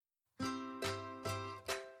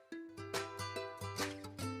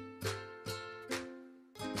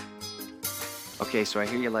Okay, so I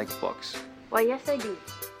hear you like books. Why, yes, I do.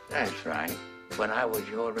 That's right. When I was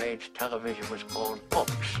your age, television was called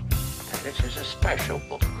books. And this is a special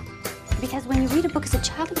book. Because when you read a book as a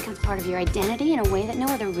child, it becomes part of your identity in a way that no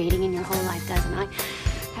other reading in your whole life does. And I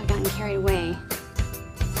have gotten carried away.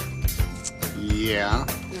 Yeah.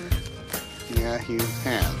 Yeah, you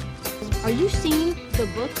have. Are you seeing the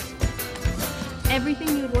books?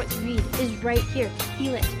 Everything you would want to read is right here.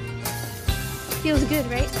 Feel it. Feels good,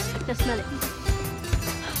 right? Now smell it.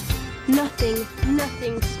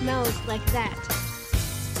 Nothing smells like that.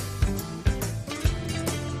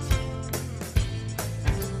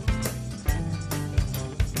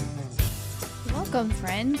 Welcome,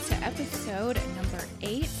 friends, to episode number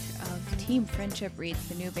 8 of Team Friendship Reads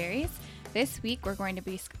the Newberries. This week, we're going to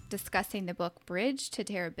be discussing the book Bridge to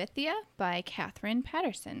Terabithia by Katherine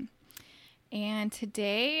Paterson. And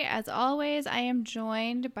today, as always, I am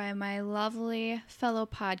joined by my lovely fellow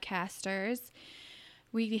podcasters.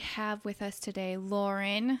 We have with us today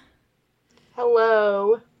Lauren.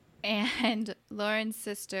 Hello. And Lauren's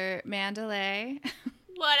sister, Mandalay.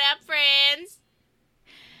 What up, friends?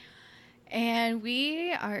 And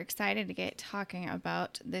we are excited to get talking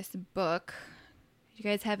about this book. Do you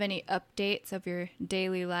guys have any updates of your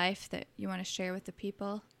daily life that you want to share with the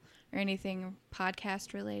people? Or anything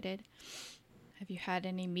podcast related? Have you had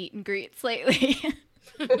any meet and greets lately?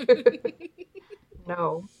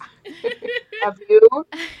 No. Have you?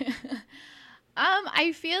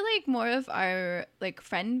 I feel like more of our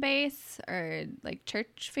friend base or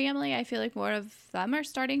church family, I feel like more of them are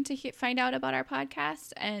starting to find out about our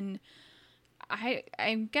podcast, and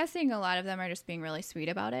I'm guessing a lot of them are just being really sweet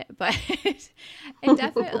about it, but it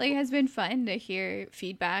definitely has been fun to hear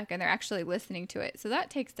feedback, and they're actually listening to it, so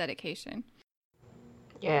that takes dedication.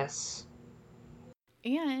 Yes.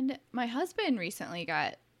 And my husband recently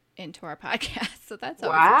got into our podcast, so that's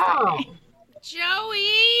always wow. exciting.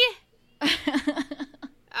 Joey!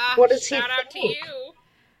 What does he shout out to think? you.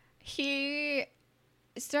 He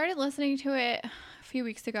started listening to it a few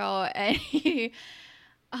weeks ago, and he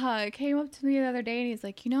came up to me the other day, and he's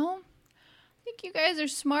like, I think you guys are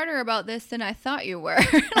smarter about this than I thought you were.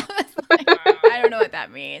 And I was like, I don't know what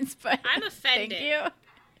that means, but I'm offended. thank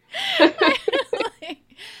you.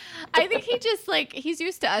 I think he just he's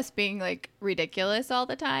used to us being ridiculous all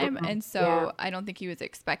the time, and so Yeah. I don't think he was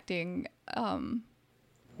expecting No,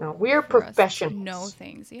 we're for us to professionals. know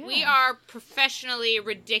things. Yeah. We are professionally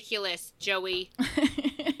ridiculous, Joey.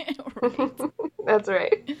 Right. That's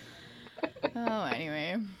right. Oh,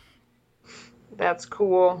 anyway. That's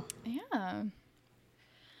cool. Yeah.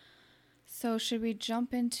 So should we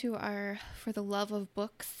jump into our For the Love of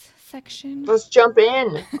Books section? Let's jump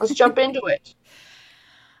in. Let's jump into it.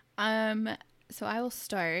 So I will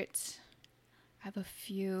start. I have a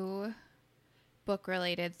few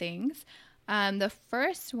book-related things. The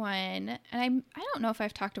first one, and I don't know if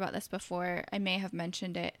I've talked about this before. I may have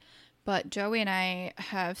mentioned it, but Joey and I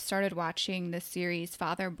have started watching the series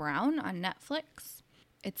Father Brown on Netflix.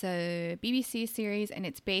 It's a BBC series, and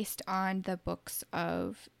it's based on the books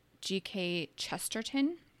of G.K.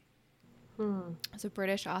 Chesterton. He's a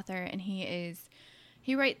British author, and he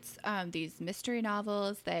writes these mystery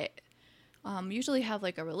novels that usually have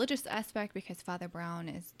a religious aspect, because Father Brown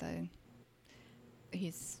is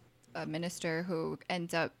he's a minister who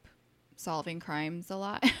ends up solving crimes a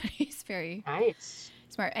lot. He's very Nice.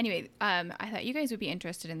 smart. Anyway, I thought you guys would be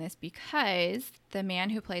interested in this because the man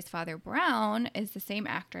who plays Father Brown is the same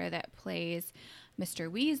actor that plays Mr.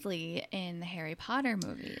 Weasley in the Harry Potter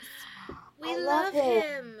movies. We I love love him.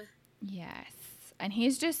 him. Yes. And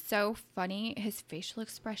he's just so funny. His facial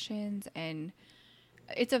expressions, and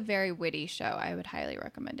it's a very witty show. I would highly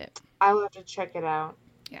recommend it. I'll have to check it out.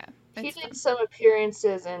 Yeah. He it's did fun. some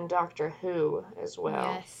appearances in Doctor Who as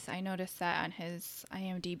well. Yes, I noticed that on his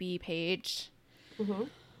IMDb page. Mm-hmm.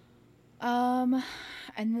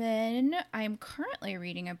 And then I'm currently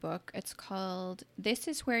reading a book. It's called This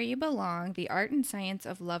Is Where You Belong, The Art and Science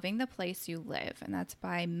of Loving the Place You Live. And that's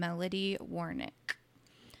by Melody Warnick.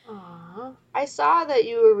 Aww. I saw that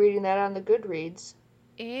you were reading that on the Goodreads.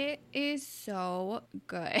 It is so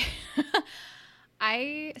good.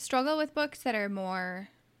 I struggle with books that are more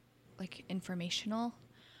informational.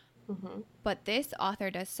 Mm-hmm. But this author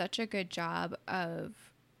does such a good job of,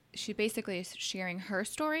 she basically is sharing her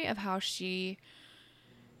story of how she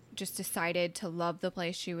just decided to love the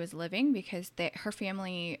place she was living, because her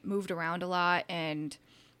family moved around a lot, and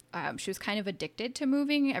she was kind of addicted to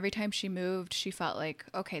moving. Every time she moved, she felt like,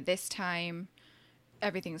 okay, this time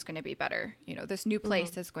everything's going to be better. This new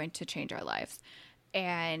place is going to change our lives.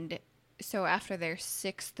 And so after their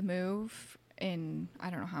 6th move in, I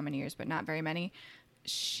don't know how many years, but not very many,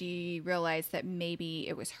 she realized that maybe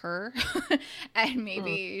it was her and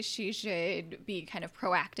maybe she should be kind of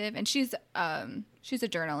proactive. And she's a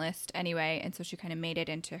journalist anyway, and so she kind of made it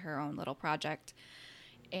into her own little project.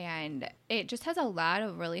 And it just has a lot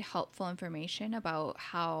of really helpful information about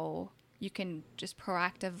how you can just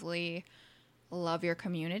proactively love your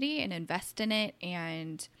community and invest in it.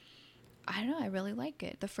 And I don't know, I really like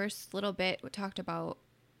it. The first little bit we talked about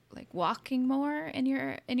like walking more in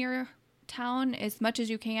your town as much as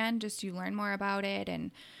you can, just you learn more about it,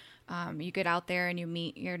 and you get out there and you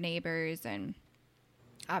meet your neighbors. And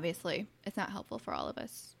obviously it's not helpful for all of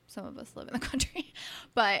us. Some of us live in the country,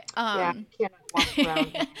 but Yeah, I cannot walk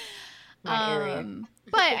around my area.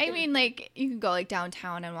 but I mean, like, you can go like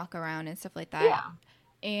downtown and walk around and stuff like that. Yeah.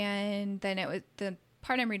 And then it was the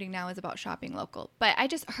part I'm reading now is about shopping local. But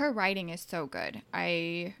her writing is so good.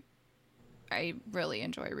 I really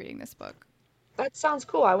enjoy reading this book. That sounds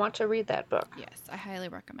cool. I want to read that book. Yes, I highly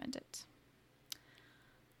recommend it.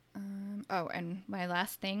 Oh, and my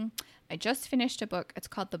last thing, I just finished a book. It's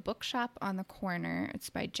called The Bookshop on the Corner. It's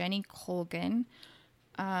by Jenny Colgan.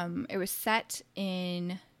 It was set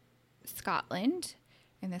in Scotland,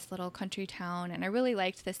 in this little country town, and I really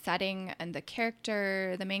liked the setting and the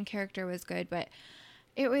character. The main character was good, but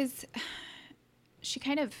it's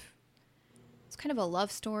kind of a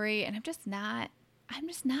love story, and I'm just not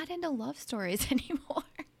into love stories anymore.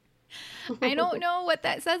 I don't know what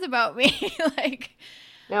that says about me. Like,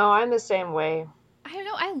 No, I'm the same way. I don't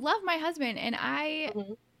know. I love my husband, and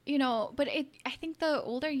you know, but I think the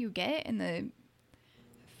older you get and the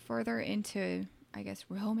further into, I guess,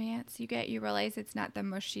 romance you get, you realize it's not the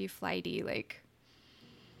mushy, flighty, like,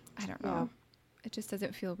 I don't know. Yeah. It just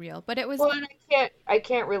doesn't feel real. But it was. Well, and I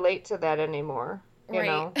can't relate to that anymore. You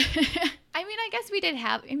know? I mean, I guess we did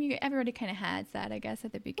have. I mean, everybody kind of has that, I guess,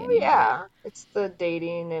 at the Oh, beginning. yeah, it's the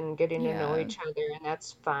dating and getting to know each other, and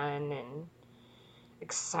that's fun and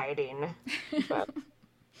exciting. But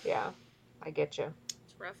yeah, I get you.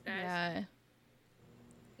 It's rough, guys. Yeah.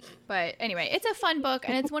 But anyway, it's a fun book,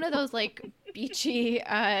 and it's one of those like beachy,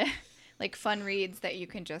 like fun reads that you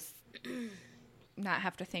can just not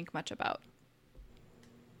have to think much about.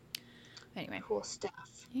 Anyway. Cool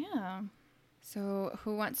stuff. Yeah. So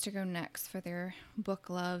who wants to go next for their book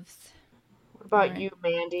loves? What about you,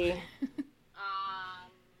 Mandy?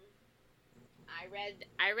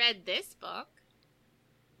 I read this book.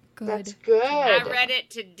 Good. That's good. I read it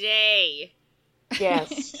today.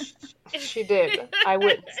 Yes, she did. I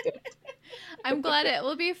witnessed it. I'm glad it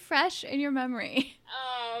will be fresh in your memory.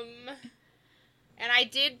 And I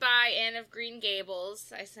did buy Anne of Green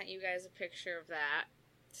Gables. I sent you guys a picture of that.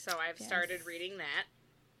 So I've started reading that.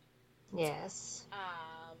 Yes.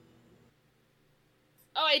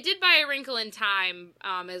 Oh, I did buy A Wrinkle in Time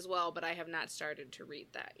as well, but I have not started to read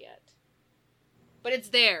that yet. But it's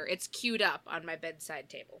there. It's queued up on my bedside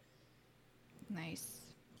table. Nice.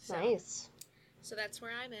 Nice. So that's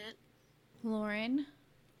where I'm at. Lauren,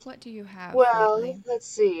 what do you have? Well, lately? let's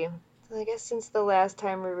see. I guess since the last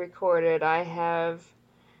time we recorded, I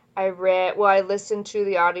listened to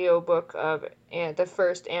the audiobook of the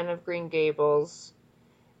first Anne of Green Gables,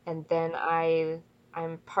 and then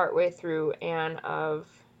I'm partway through Anne of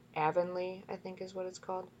Avonlea, I think is what it's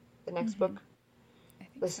called, the next book. I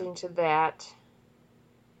think Listening to that,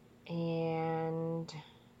 and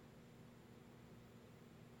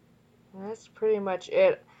that's pretty much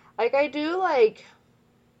it. Like, I do, like,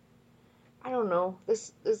 I don't know,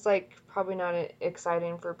 this is, like, probably not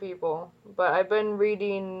exciting for people, but I've been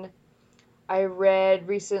reading,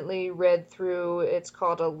 recently read through, it's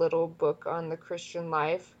called A Little Book on the Christian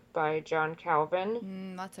Life by John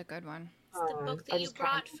Calvin. That's a good one. It's the book that you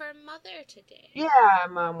brought for Mother today. Yeah,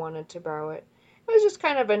 Mom wanted to borrow it. It was just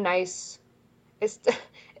kind of a nice, it's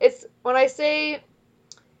when I say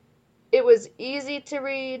it was easy to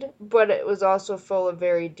read, but it was also full of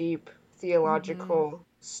very deep theological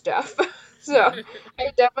stuff. So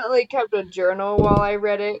I definitely kept a journal while I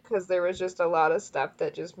read it, because there was just a lot of stuff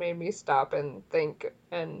that just made me stop and think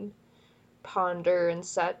and ponder and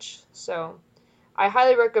such. So I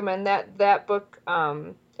highly recommend that book.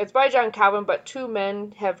 It's by John Calvin, but two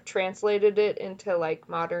men have translated it into like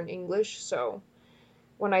modern English. So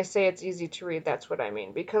when I say it's easy to read, that's what I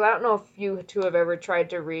mean. Because I don't know if you two have ever tried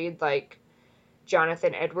to read like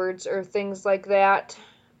Jonathan Edwards or things like that.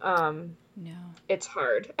 No. It's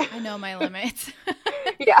hard. I know my limits.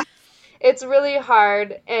 Yeah. It's really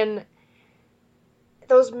hard, and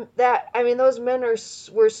those men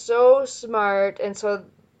were so smart, and so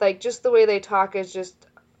like just the way they talk is just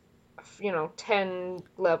 10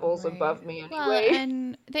 levels above me anyway. Well,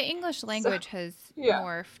 and the English language has yeah.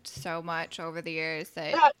 morphed so much over the years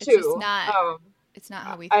that That it's too. just not It's not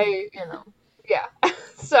how we think. Yeah.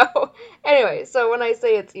 So, anyway, so when I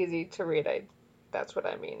say it's easy to read, that's what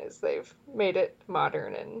I mean, is they've made it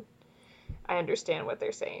modern and I understand what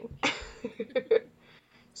they're saying.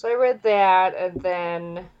 So I read that, and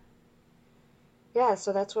then, yeah,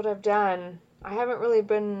 so that's what I've done. I haven't really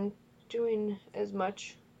been doing as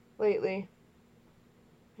much lately.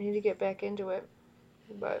 I need to get back into it,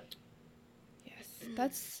 but... Yes,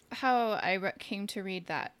 that's how I came to read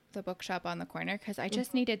the bookshop on the corner, because I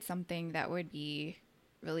just needed something that would be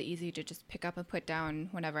really easy to just pick up and put down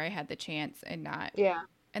whenever I had the chance and not. Yeah.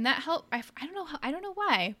 And that helped. I don't know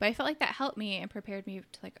why, but I felt like that helped me and prepared me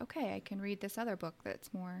to like, okay, I can read this other book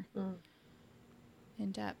that's more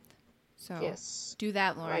in depth. So Yes. do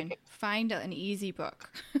that, Lauren. Like it. Find an easy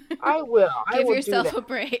book. I will. Give will yourself do a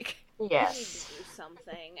break. that. I need Yes. to do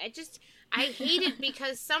something. I hate it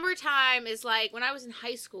because summertime is like, when I was in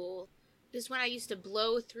high school, is when I used to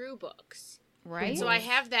blow through books. Right? And so I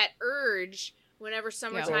have that urge whenever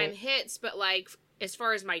summertime hits, but like, as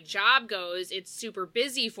far as my job goes, it's super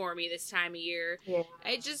busy for me this time of year. Yeah.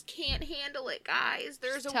 I just can't handle it, guys.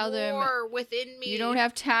 There's Just a tell them, war within me. You don't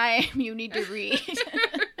have time. You need to read.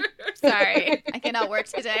 Sorry, I cannot work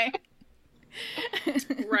today.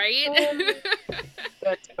 Right?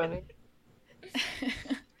 That's funny.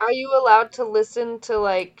 Are you allowed to listen to,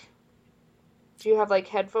 like, do you have, like,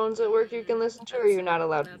 headphones at work you can listen to, or you're not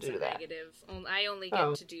allowed to do that? Negative. I only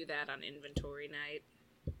get to do that on inventory night.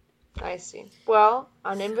 I see. Well,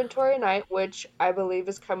 on inventory night, which I believe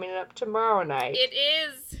is coming up tomorrow night. It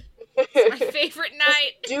is. It's my favorite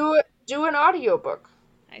night. Do an audiobook.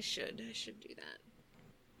 I should do that.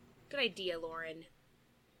 Good idea, Lauren.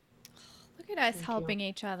 Look at us helping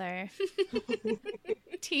each other.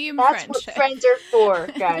 Team That's friendship. what friends are for,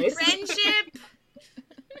 guys. Friendship.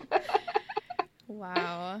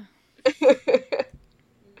 Wow.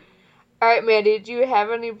 All right, Mandy, do you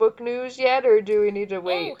have any book news yet, or do we need to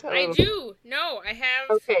wait? Oh, I do. No, I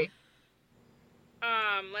have. Okay.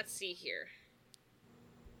 Let's see here.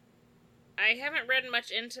 I haven't read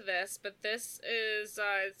much into this, but this is,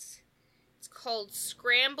 it's called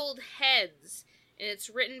Scrambled Heads, and it's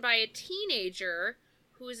written by a teenager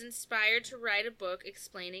who is inspired to write a book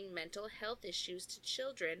explaining mental health issues to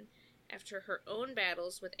children after her own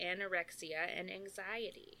battles with anorexia and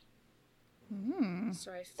anxiety.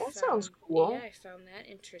 So That sounds cool. Yeah, I found that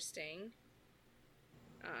interesting.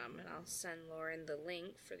 And I'll send Lauren the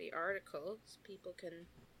link for the article so people can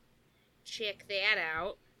check that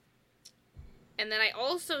out. And then I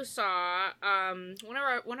also saw one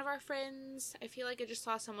of our friends. I feel like I just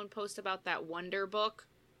saw someone post about that Wonder book.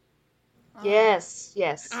 Yes.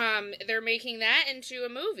 They're making that into a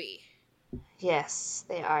movie. Yes,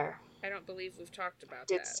 they are. I don't believe we've talked about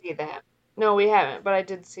Did that. see that. No, we haven't, but I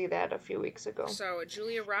did see that a few weeks ago. So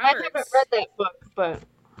Julia I Roberts. haven't read that book, but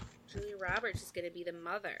Julia Roberts is going to be the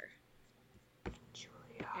mother.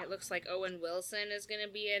 Julia. It looks like Owen Wilson is going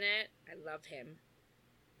to be in it. I love him.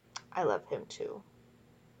 I love him too.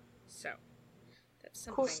 So that's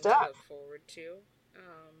something Cool to stuff. look forward to.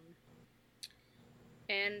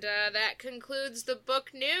 And that concludes the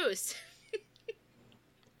book news.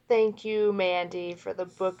 Thank you, Mandy, for the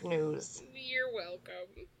book news. You're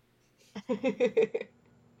welcome.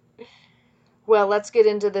 Well, let's get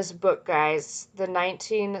into this book, guys. The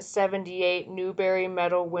 1978 Newbery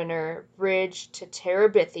Medal winner, Bridge to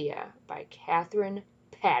Terabithia by Katherine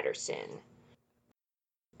Paterson.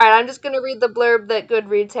 Alright, I'm just going to read the blurb that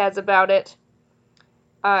Goodreads has about it,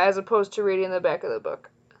 as opposed to reading the back of the book.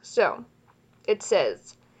 So, it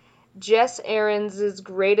says, Jess Aarons'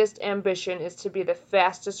 greatest ambition is to be the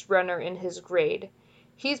fastest runner in his grade.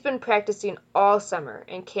 He's been practicing all summer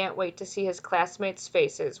and can't wait to see his classmates'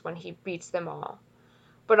 faces when he beats them all.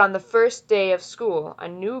 But on the first day of school, a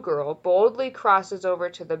new girl boldly crosses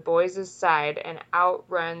over to the boys' side and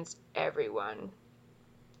outruns everyone.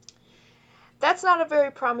 That's not a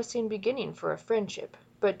very promising beginning for a friendship,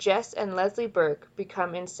 but Jess and Leslie Burke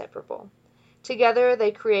become inseparable. Together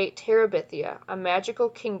they create Terabithia, a magical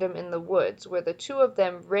kingdom in the woods where the two of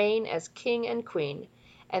them reign as king and queen,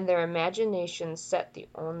 and their imaginations set the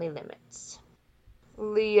only limits.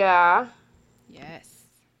 Leah, Yes.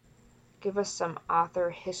 give us some author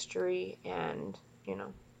history and,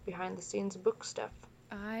 behind the scenes book stuff.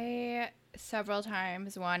 I several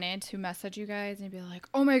times wanted to message you guys and be like,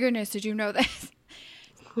 oh my goodness, did you know this?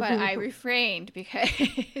 But I refrained because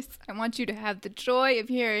I want you to have the joy of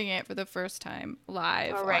hearing it for the first time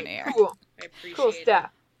live All right, on air. cool. I appreciate Cool it. stuff.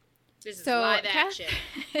 This is So, live action.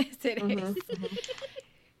 yes, it is.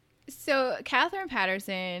 So Katherine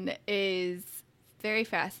Paterson is very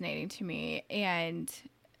fascinating to me, and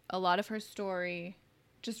a lot of her story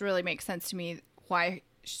just really makes sense to me why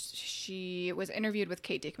she was interviewed with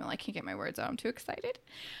Kate Dickman. I can't get my words out. I'm too excited.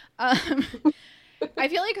 I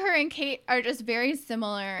feel like her and Kate are just very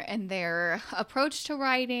similar in their approach to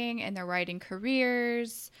writing and their writing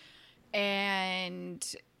careers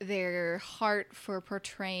and their heart for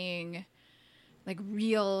portraying like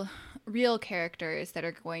real characters that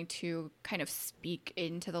are going to kind of speak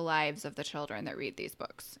into the lives of the children that read these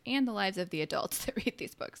books and the lives of the adults that read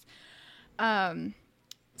these books.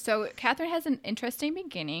 So Catherine has an interesting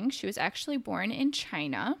beginning. She was actually born in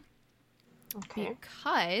China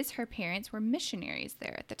because her parents were missionaries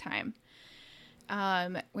there at the time.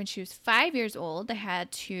 When she was 5 years old, they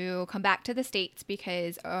had to come back to the States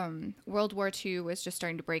because World War II was just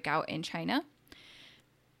starting to break out in China.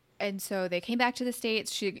 And so they came back to the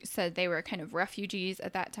States. She said they were kind of refugees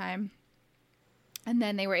at that time. And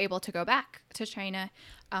then they were able to go back to China,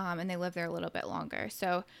 and they lived there a little bit longer.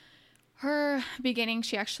 So her beginning,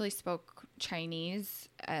 she actually spoke Chinese.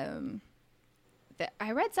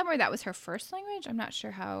 I read somewhere that was her first language. I'm not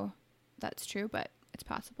sure how that's true, but it's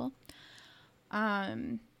possible.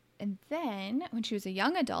 And then when she was a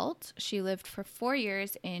young adult, she lived for 4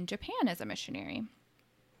 years in Japan as a missionary.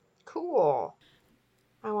 Cool.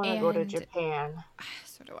 I want to go to Japan.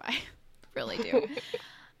 So do I. Really do.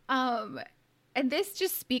 And this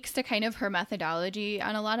just speaks to kind of her methodology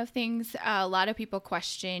on a lot of things. A lot of people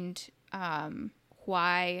questioned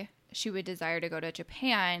why she would desire to go to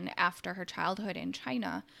Japan after her childhood in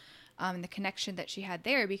China, and the connection that she had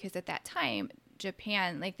there, because at that time,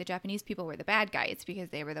 Japan, like the Japanese people were the bad guys because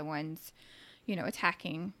they were the ones,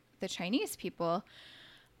 attacking the Chinese people.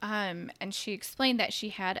 And she explained that she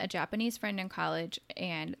had a Japanese friend in college,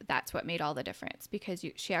 and that's what made all the difference, because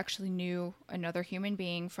she actually knew another human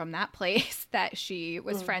being from that place that she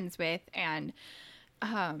was friends with. And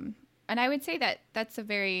I would say that that's a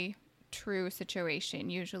very true situation.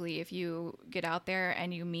 Usually if you get out there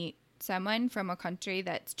and you meet someone from a country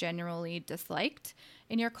that's generally disliked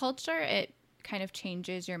in your culture, it kind of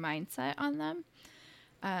changes your mindset on them.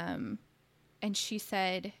 And she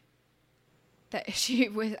said that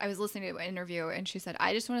I was listening to an interview, and she said,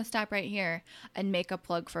 I just want to stop right here and make a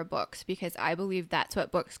plug for books, because I believe that's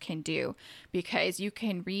what books can do. Because you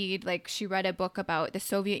can read, like, she read a book about the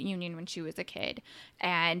Soviet Union when she was a kid.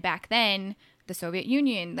 And back then, the Soviet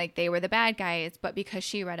Union, like, they were the bad guys. But because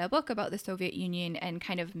she read a book about the Soviet Union and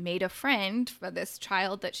kind of made a friend for this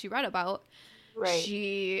child that she read about, right,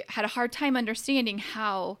 she had a hard time understanding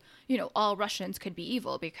how, all Russians could be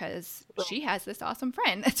evil, because she has this awesome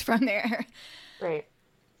friend that's from there. Right.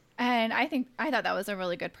 And I thought that was a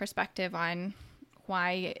really good perspective on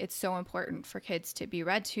why it's so important for kids to be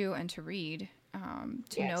read to and to read,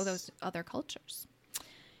 to know those other cultures.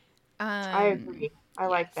 I agree. I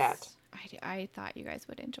like that. I thought you guys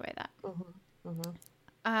would enjoy that. Mm-hmm.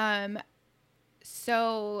 Mm-hmm.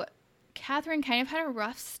 So Catherine kind of had a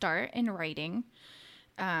rough start in writing.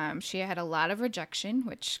 She had a lot of rejection,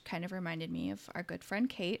 which kind of reminded me of our good friend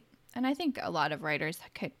Kate. And I think a lot of writers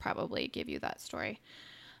could probably give you that story.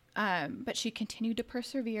 But she continued to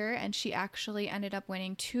persevere, and she actually ended up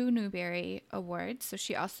winning 2 Newbery Awards. So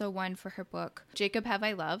she also won for her book, Jacob Have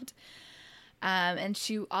I Loved. And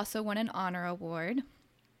she also won an honor award.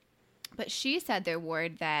 But she said the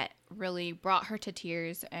award that really brought her to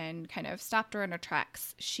tears and kind of stopped her in her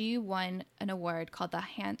tracks. She won an award called the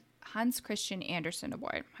Hans Christian Andersen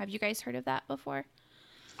Award. Have you guys heard of that before?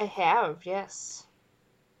 I have, yes.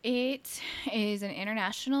 It is an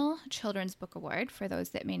international children's book award, for those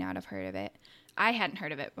that may not have heard of it. I hadn't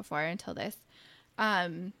heard of it before until this.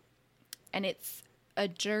 And it's a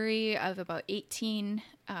jury of about 18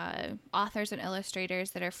 authors and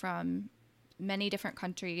illustrators that are from many different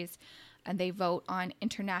countries, and they vote on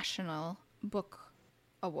international book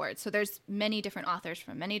awards. So there's many different authors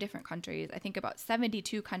from many different countries. I think about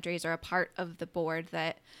 72 countries are a part of the board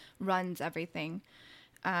that runs everything.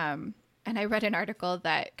 And I read an article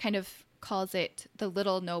that kind of calls it the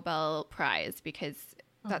little Nobel Prize, because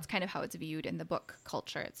that's kind of how it's viewed in the book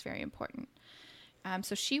culture. It's very important.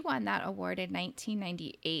 So she won that award in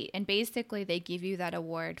 1998. And basically they give you that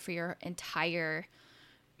award for your entire,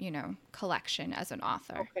 collection as an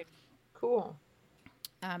author. Okay, cool.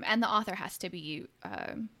 And the author has to be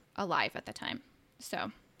alive at the time.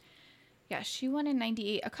 So yeah, she won in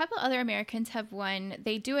 98. A couple other Americans have won.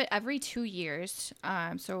 They do it every 2 years.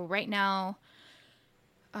 So right now,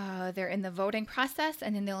 they're in the voting process,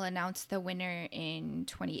 and then they'll announce the winner in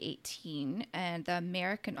 2018. And the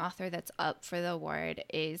American author that's up for the award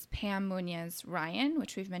is Pam Munoz Ryan,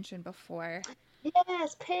 which we've mentioned before.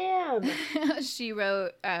 Yes, Pam. She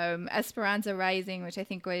wrote Esperanza Rising, which I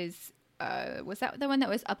think was that the one that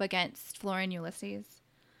was up against Flora and Ulysses?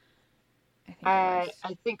 I think it was.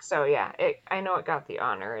 I think so. Yeah. I know it got the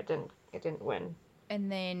honor. It didn't win.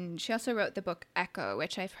 And then she also wrote the book Echo,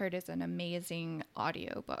 which I've heard is an amazing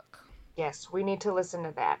audiobook. Yes, we need to listen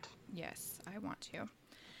to that. Yes, I want to.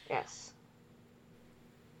 Yes.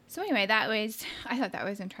 So anyway, I thought that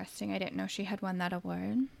was interesting. I didn't know she had won that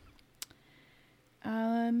award.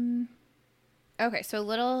 Okay, so a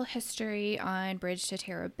little history on Bridge to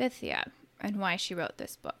Terabithia and why she wrote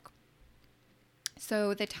this book.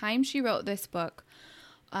 So the time she wrote this book,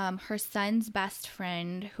 her son's best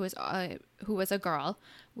friend, who was a girl,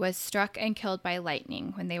 was struck and killed by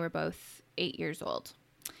lightning when they were both 8 years old.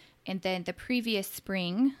 And then the previous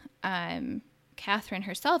spring, Catherine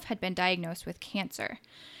herself had been diagnosed with cancer.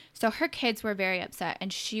 So her kids were very upset,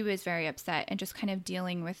 and she was very upset, and just kind of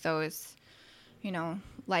dealing with those,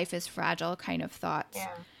 life is fragile kind of thoughts.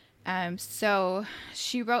 Yeah. So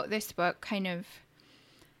she wrote this book kind of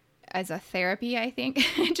as a therapy, I think,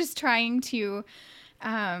 just trying to,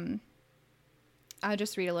 I'll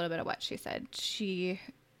just read a little bit of what she said. She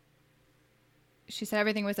said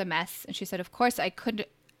everything was a mess, and she said, of course,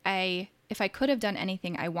 if I could have done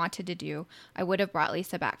anything I wanted to do, I would have brought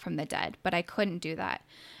Lisa back from the dead, but I couldn't do that.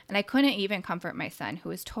 And I couldn't even comfort my son, who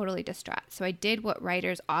was totally distraught. So I did what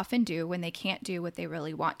writers often do when they can't do what they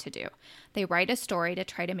really want to do. They write a story to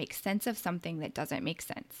try to make sense of something that doesn't make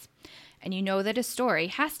sense. And you know that a story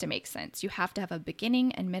has to make sense. You have to have a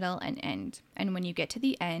beginning and middle and end. And when you get to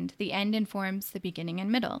the end informs the beginning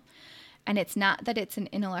and middle. And it's not that it's an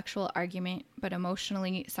intellectual argument, but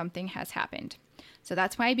emotionally something has happened. So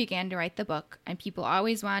that's why I began to write the book, and people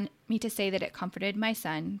always want me to say that it comforted my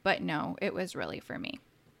son, but no, it was really for me.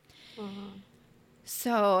 Mm-hmm.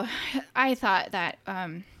 So I thought that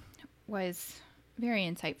was very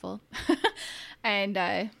insightful. And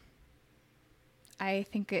I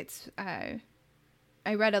think it's, I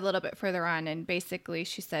read a little bit further on, and basically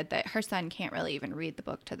she said that her son can't really even read the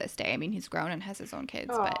book to this day. I mean, he's grown and has his own kids,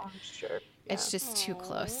 but I'm sure. Yeah. It's just too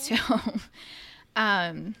close to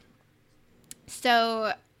home.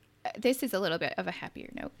 So this is a little bit of a happier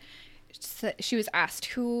note. So she was asked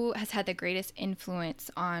who has had the greatest influence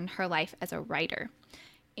on her life as a writer.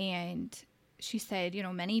 And she said,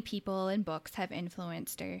 many people and books have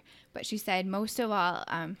influenced her. But she said, most of all,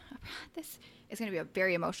 this is going to be a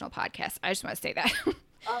very emotional podcast. I just want to say that.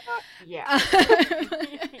 Yeah.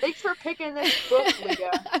 Thanks for picking this book,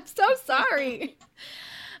 Leah. I'm so sorry.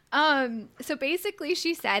 So basically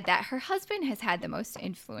she said that her husband has had the most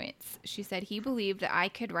influence. She said he believed that I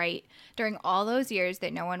could write during all those years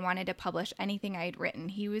that no one wanted to publish anything I had written.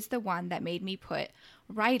 He was the one that made me put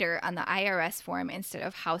writer on the IRS form instead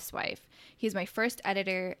of housewife. He's my first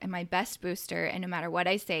editor and my best booster. And no matter what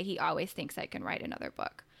I say, he always thinks I can write another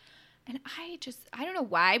book. And I don't know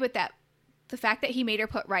why, but the fact that he made her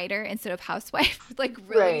put writer instead of housewife,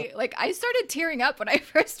 really, right. I started tearing up when I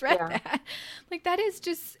first read that. That is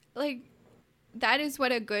just, that is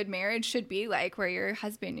what a good marriage should be like, where your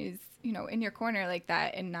husband is, in your corner like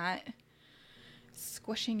that and not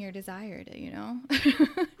squishing your desire to,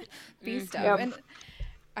 be stuff. Yep. And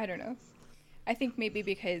I don't know. I think maybe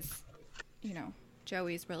because,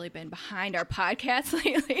 Joey's really been behind our podcast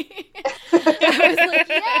lately. I was like,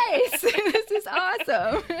 yes, this is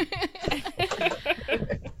awesome.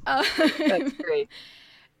 That's great.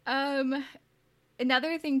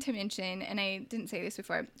 Another thing to mention, and I didn't say this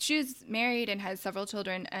before, she's married and has several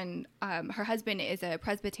children, and her husband is a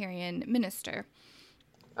Presbyterian minister.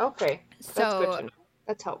 Okay. That's good to know.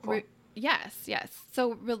 That's helpful. Yes.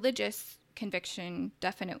 So religious conviction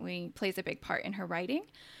definitely plays a big part in her writing.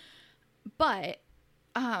 But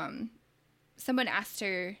someone asked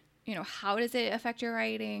her, how does it affect your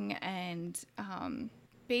writing? And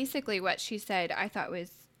basically what she said I thought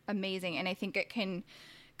was amazing, and I think it can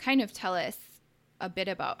kind of tell us a bit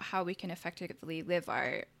about how we can effectively live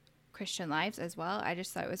our Christian lives as well. I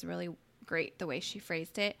just thought it was really great the way she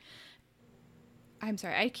phrased it. I'm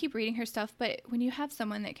sorry, I keep reading her stuff, but when you have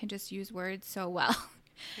someone that can just use words so well,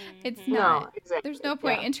 it's not, no, exactly. There's no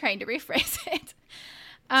point in trying to rephrase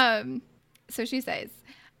it. So she says,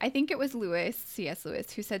 I think it was C.S.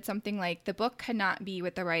 Lewis, who said something like, the book cannot be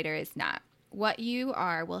what the writer is not. What you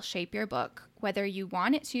are will shape your book, whether you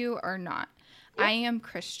want it to or not. Yep. I am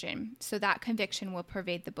Christian, so that conviction will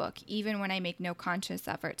pervade the book, even when I make no conscious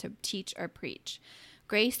effort to teach or preach.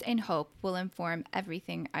 Grace and hope will inform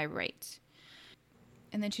everything I write.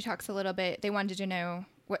 And then she talks a little bit, they wanted to know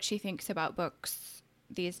what she thinks about books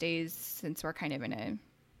these days, since we're kind of in a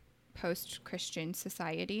post-Christian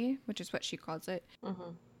society, which is what she calls it.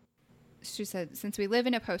 Mm-hmm. She said, since we live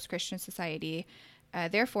in a post-Christian society,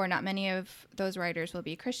 therefore not many of those writers will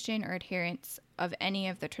be Christian or adherents of any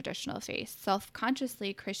of the traditional faiths.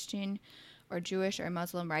 Self-consciously Christian or Jewish or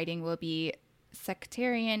Muslim writing will be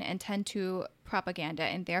sectarian and tend to propaganda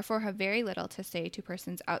and therefore have very little to say to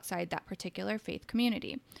persons outside that particular faith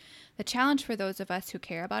community. The challenge for those of us who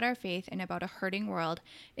care about our faith and about a hurting world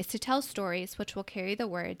is to tell stories which will carry the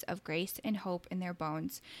words of grace and hope in their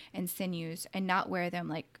bones and sinews and not wear them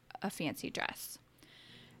like a fancy dress.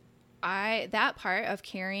 That part of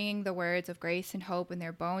carrying the words of grace and hope in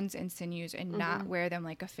their bones and sinews and not wear them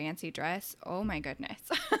like a fancy dress, oh my goodness.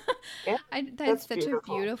 Yeah, that's such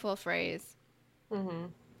beautiful. a beautiful phrase. Mm-hmm.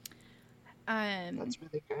 That's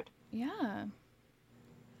really good. Yeah.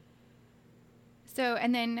 So,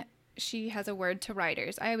 and then she has a word to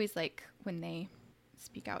writers. I always like when they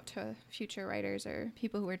speak out to future writers or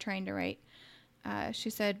people who are trying to write. She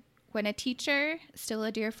said, when a teacher, still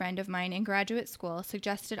a dear friend of mine in graduate school,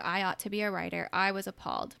 suggested I ought to be a writer, I was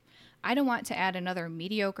appalled. I don't want to add another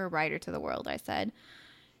mediocre writer to the world, I said.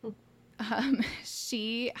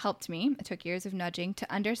 She helped me, it took years of nudging,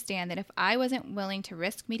 to understand that if I wasn't willing to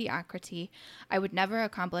risk mediocrity, I would never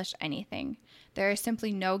accomplish anything. There are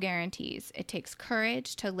simply no guarantees. It takes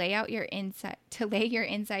courage to lay your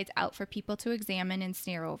insides out for people to examine and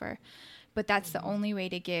sneer over. But that's the only way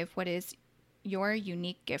to give what is your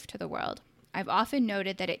unique gift to the world. I've often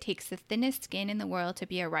noted that it takes the thinnest skin in the world to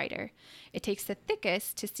be a writer. It takes the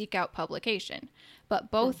thickest to seek out publication.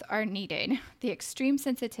 But both are needed, the extreme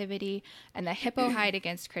sensitivity and the hippo hide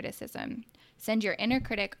against criticism. Send your inner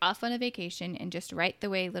critic off on a vacation and just write the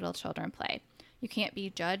way little children play. You can't be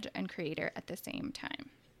judge and creator at the same time.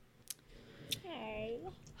 I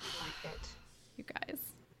like it. You guys,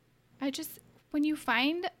 when you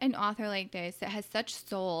find an author like this that has such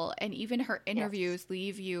soul, and even her interviews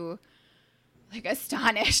leave you like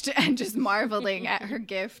astonished and just marveling at her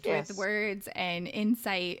gift with words and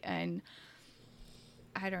insight, and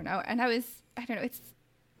I don't know, I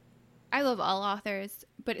love all authors,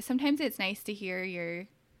 but sometimes it's nice to hear your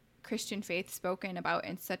Christian faith spoken about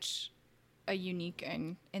in such a unique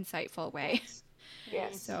and insightful way.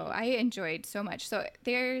 Yes. So I enjoyed so much. So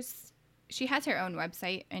she has her own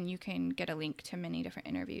website, and you can get a link to many different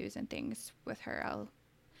interviews and things with her. I'll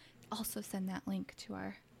also send that link to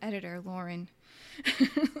our editor, Lauren.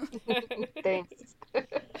 Thanks.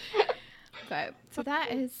 But so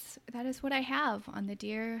that is what I have on the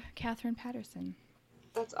Dear Catherine Patterson.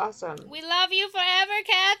 That's awesome. We love you forever,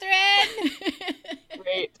 Catherine.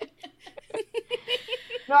 Great.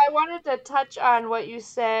 No, I wanted to touch on what you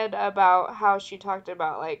said about how she talked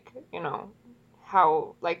about, like,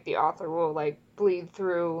 how, like, the author will, like, bleed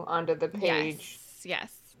through onto the page.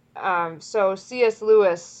 Yes. So C.S.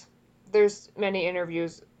 Lewis, there's many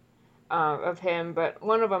interviews of him, but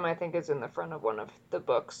one of them I think is in the front of one of the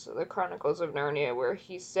books, The Chronicles of Narnia, where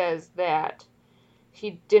he says that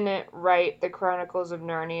he didn't write the Chronicles of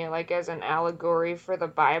Narnia like as an allegory for the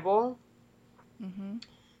Bible. Mm-hmm.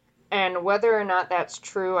 And whether or not that's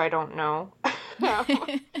true, I don't know. But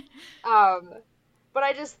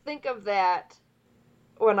I just think of that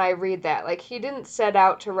when I read that. Like, he didn't set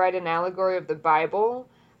out to write an allegory of the Bible,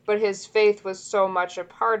 but his faith was so much a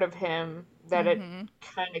part of him that it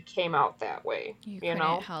kind of came out that way. You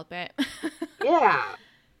couldn't help it. Yeah.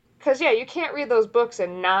 Because, you can't read those books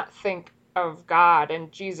and not think of God and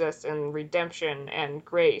Jesus and redemption and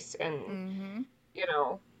grace and,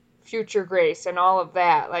 future grace and all of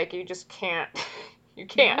that. Like, you just can't. You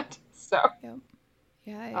can't. So. Yep.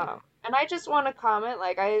 Yeah. And I just want to comment,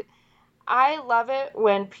 like, I love it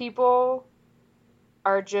when people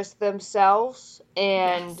are just themselves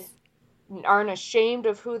and aren't ashamed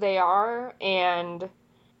of who they are, and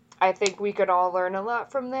I think we could all learn a lot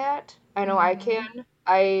from that. I know I can.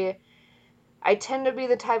 I tend to be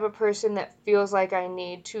the type of person that feels like I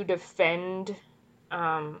need to defend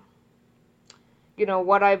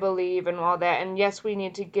what I believe and all that. And yes, we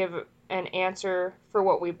need to give an answer for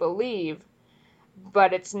what we believe,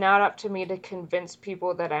 but it's not up to me to convince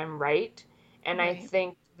people that I'm right. And Right. I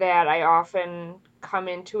think that I often come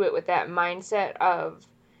into it with that mindset of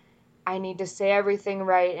I need to say everything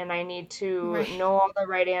right and I need to Right. know all the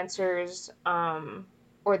right answers,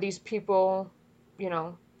 or these people,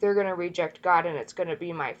 they're going to reject God and it's going to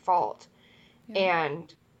be my fault. Yeah.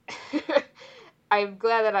 And I'm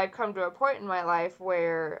glad that I've come to a point in my life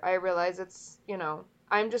where I realize it's,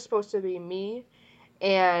 I'm just supposed to be me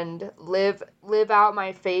and live out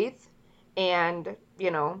my faith and,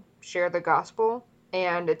 share the gospel.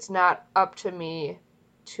 And it's not up to me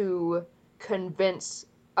to convince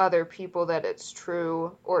other people that it's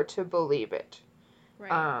true or to believe it.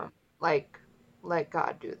 Right. Let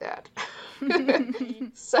God do that.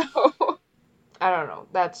 So, I don't know.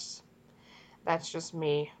 That's just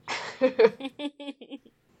me.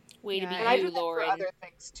 Way to be Yeah, And I do you, that for Lauren. other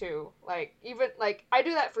things too. Like even like I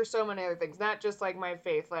do that for so many other things, not just like my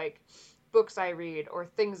faith, like books I read or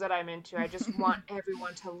things that I'm into. I just want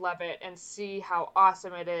everyone to love it and see how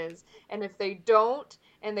awesome it is. And if they don't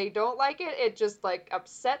and they don't like it, it just like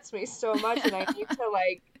upsets me so much and I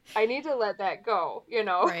need to let that go, you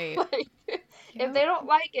know? Right. Like if Yep. they don't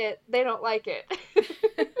like it, they don't like it.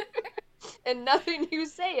 And nothing you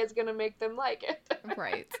say is going to make them like it.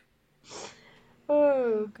 Right.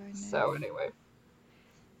 Oh, goodness. so anyway.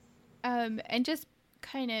 And just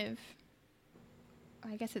kind of,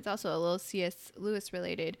 I guess it's also a little C.S. Lewis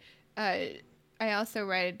related. I also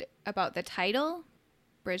read about the title,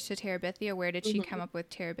 Bridge to Terabithia. Where did she come up with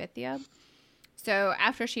Terabithia? So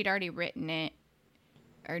after she'd already written it,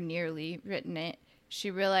 or nearly written it, she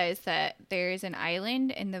realized that there's an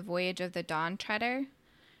island in the Voyage of the Dawn Treader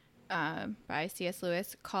by C.S.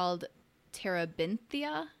 Lewis called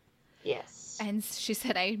Terabithia. Yes. And she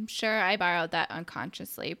said, I'm sure I borrowed that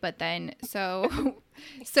unconsciously. But then, so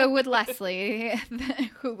would Leslie,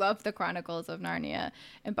 who loved the Chronicles of Narnia.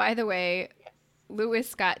 And by the way,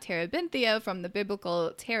 Lewis got Terabithia from the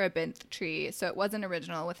biblical terebinth tree. So it wasn't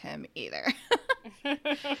original with him either.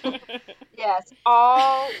 Yes,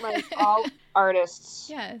 all artists.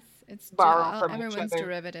 Yes. It's Borrow from each everyone's other.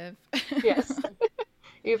 derivative. Yes.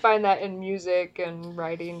 You find that in music and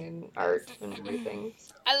writing and art and everything.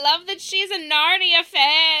 I love that she's a Narnia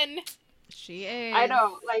fan. She is. I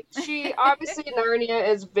know, like she obviously Narnia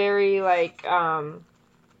is very like I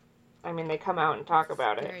mean they come out and talk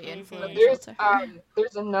about it. Very But influential to her.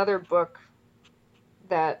 there's another book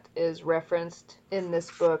that is referenced in this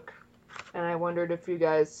book, and I wondered if you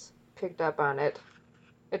guys picked up on it.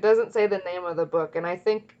 It doesn't say the name of the book, and I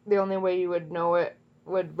think the only way you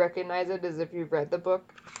would recognize it is if you've read the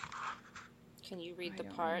book. Can you read I the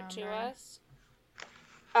don't part to remember. us?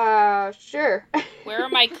 Sure. Where are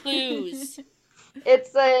my clues?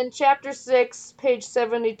 It's in chapter 6, page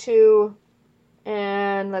 72,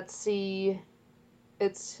 and let's see.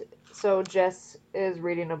 So Jess is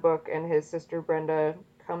reading a book, and his sister Brenda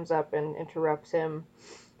comes up and interrupts him.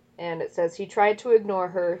 And it says, he tried to ignore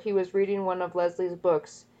her. He was reading one of Leslie's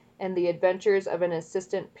books, and the adventures of an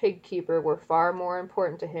assistant pig keeper were far more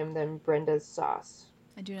important to him than Brenda's sauce.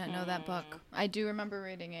 I do not know that book. I do remember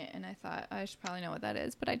reading it, and I thought I should probably know what that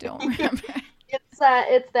is, but I don't remember.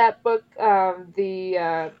 It's that book,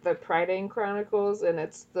 the Prydain Chronicles, and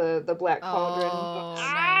it's the Black Cauldron. Oh, nice.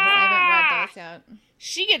 Ah! I haven't read those yet.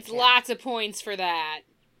 She gets lots of points for that.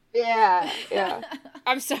 Yeah.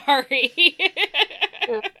 I'm sorry.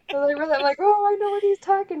 Yeah. So they really like, oh, I know what he's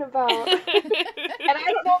talking about. And I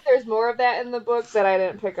don't know if there's more of that in the book that I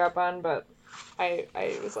didn't pick up on, but I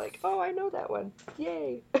was like, oh, I know that one.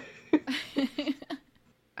 Yay.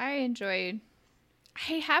 I enjoyed.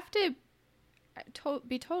 I have to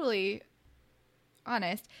be totally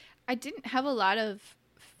honest. I didn't have a lot of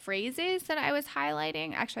phrases that I was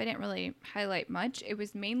highlighting. Actually, I didn't really highlight much. It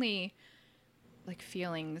was mainly like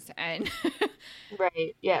feelings and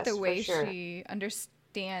Right. Yes. the way for sure. she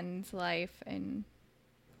understands life, and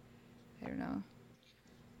I don't know.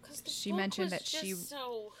 'Cause the She book mentioned was that just she-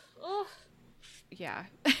 so. Ugh. Yeah.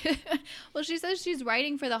 Well, she says she's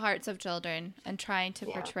writing for the hearts of children and trying to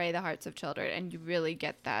Yeah. portray the hearts of children, and you really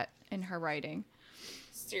get that in her writing.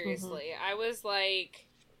 Seriously, I was like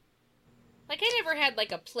I never had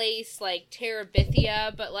like a place like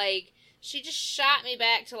Terabithia, but like she just shot me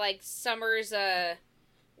back to like summers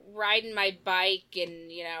riding my bike,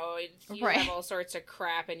 and you Right. have all sorts of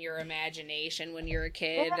crap in your imagination when you're a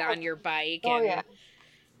kid Yeah. on your bike. Oh, and yeah.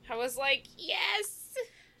 I was like, yes,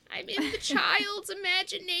 I'm in the child's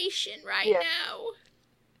imagination right Yeah. now.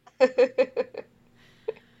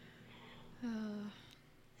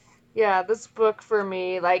 Yeah, this book for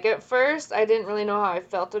me, like at first I didn't really know how I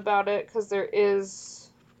felt about it because there is,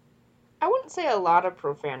 I wouldn't say a lot of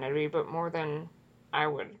profanity, but more than I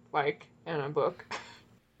would like in a book.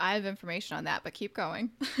 I have information on that, but keep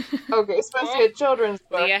going. Okay, especially a children's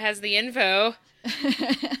book. Leah has the info.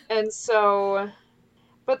 And so,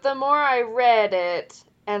 but the more I read it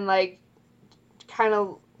and like kind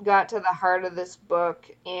of got to the heart of this book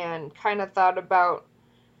and kind of thought about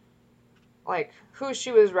like who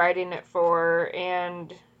she was writing it for,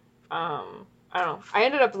 and I don't know. I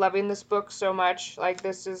ended up loving this book so much. Like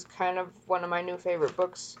this is kind of one of my new favorite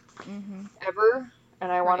books ever,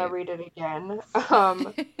 and I want to Right. read it again.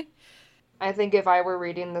 I think if I were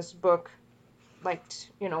reading this book, like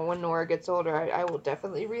when Nora gets older, I will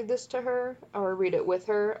definitely read this to her or read it with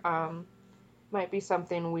her. Might be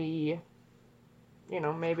something we,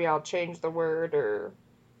 maybe I'll change the word or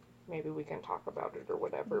maybe we can talk about it or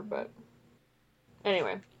whatever. But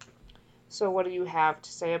anyway, So what do you have to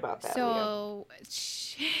say about that, Leah? So,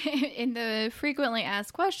 in the frequently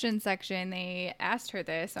asked questions section, they asked her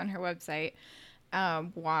this on her website.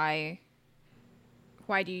 Why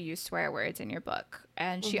do you use swear words in your book?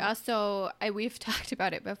 And she also, we've talked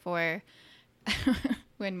about it before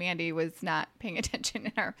when Mandy was not paying attention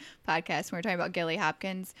in our podcast. We were talking about Gilly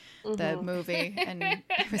Hopkins, the movie, and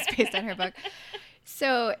it was based on her book.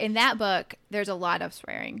 So in that book, there's a lot of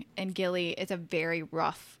swearing, and Gilly is a very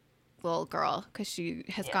rough little girl because she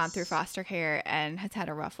has gone through foster care and has had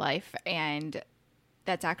a rough life, and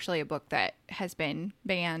that's actually a book that has been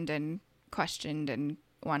banned and questioned and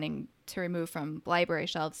wanting to remove from library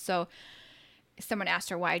shelves. So someone asked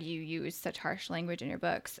her, why do you use such harsh language in your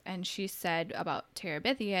books? And she said about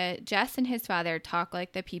Terabithia, Jess and his father talk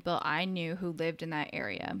like the people I knew who lived in that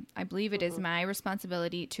area. I believe it is my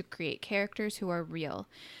responsibility to create characters who are real,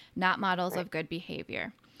 not models of good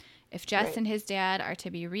behavior. If Jess and his dad are to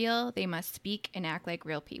be real, they must speak and act like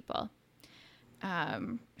real people.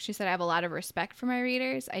 She said, I have a lot of respect for my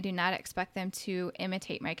readers. I do not expect them to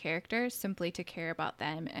imitate my characters, simply to care about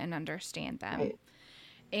them and understand them. Right.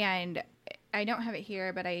 And I don't have it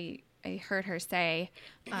here, but I heard her say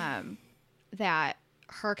that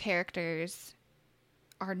her characters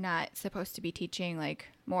are not supposed to be teaching like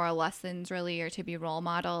moral lessons really, or to be role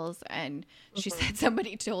models. And she said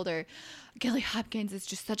somebody told her Gilly Hopkins is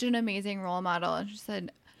just such an amazing role model. And she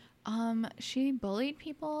said, she bullied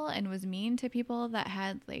people and was mean to people that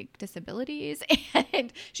had like disabilities,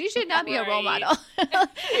 and she should not be a role model.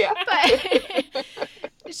 Yeah.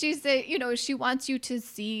 But she said, you know, she wants you to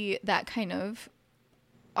see that kind of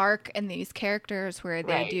arc in these characters where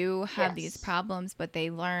they do have these problems, but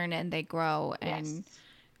they learn and they grow. And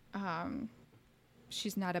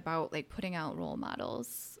she's not about like putting out role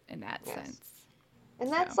models in that sense.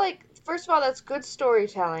 And that's like, first of all, that's good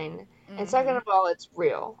storytelling. And second of all, it's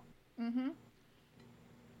real. And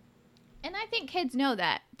I think kids know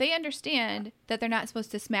that. They understand that they're not supposed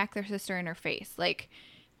to smack their sister in her face. Like,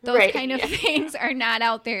 those kind of things are not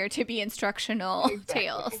out there to be instructional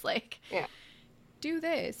tales. Like, do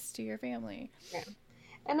this to your family. Yeah.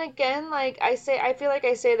 And again, like I feel like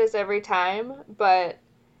I say this every time, but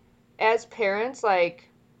as parents, like,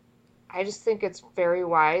 I just think it's very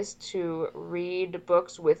wise to read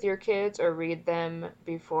books with your kids or read them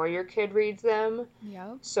before your kid reads them.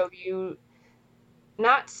 Yep. So you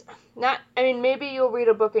I mean, maybe you'll read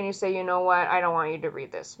a book and you say, you know what, I don't want you to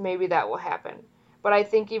read this. Maybe that will happen. But I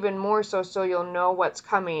think even more so you'll know what's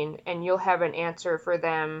coming and you'll have an answer for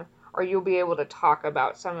them, or you'll be able to talk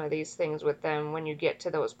about some of these things with them when you get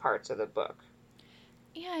to those parts of the book.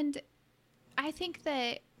 And I think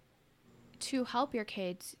that to help your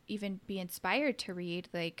kids even be inspired to read,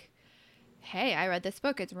 like, hey, I read this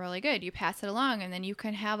book, it's really good. You pass it along, and then you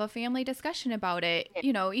can have a family discussion about it.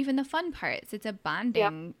 You know, even the fun parts. It's a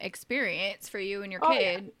bonding experience for you and your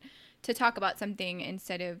kid to talk about something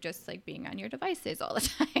instead of just like being on your devices all the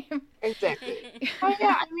time. Exactly. Oh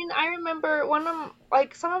yeah, I mean, I remember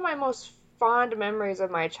some of my most fond memories of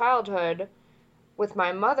my childhood with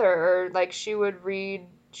my mother, or like she would read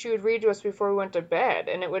to us before we went to bed,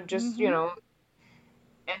 and it would just, you know,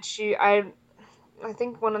 and I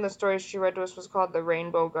think one of the stories she read to us was called The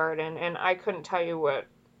Rainbow Garden, and I couldn't tell you what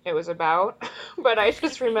it was about, but I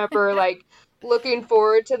just remember like looking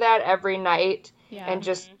forward to that every night. And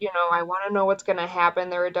just, you know, I want to know what's going to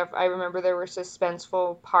happen. I remember there were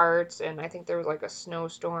suspenseful parts, and I think there was like a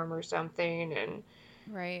snowstorm or something, and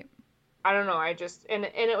I don't know, and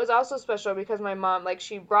it was also special because my mom, like,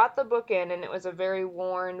 she brought the book in, and it was a very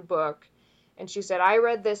worn book, and she said, I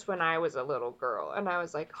read this when I was a little girl, and I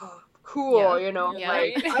was like, oh, cool, you know,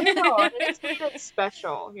 like, I don't know, it just made it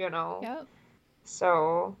special, you know.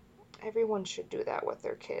 So everyone should do that with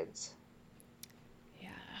their kids.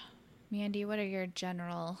 Mandy, what are your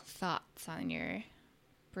general thoughts on your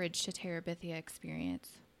Bridge to Terabithia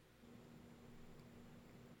experience?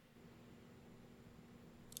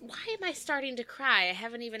 Why am I starting to cry? I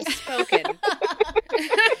haven't even spoken.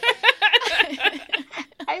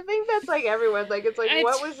 I think that's like everyone. Like, it's like,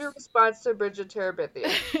 what was your response to Bridge to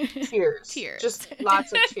Terabithia? Tears. Just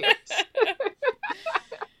lots of tears.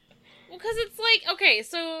 Well, because it's like, okay,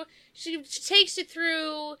 so she takes you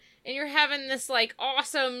through, and you're having this, like,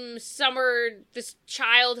 awesome this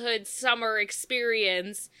childhood summer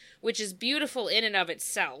experience, which is beautiful in and of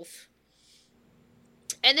itself.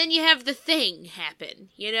 And then you have the thing happen,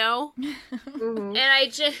 you know? And I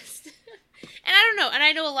just... And I don't know, and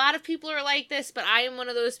I know a lot of people are like this, but I am one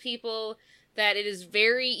of those people that it is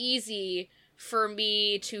very easy for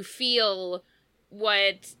me to feel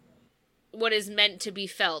what is meant to be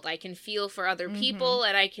felt. I can feel for other people,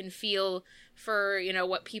 and I can feel for,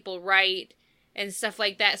 what people write and stuff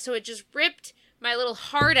like that. So it just ripped my little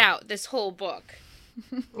heart out, this whole book.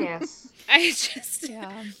 Yes.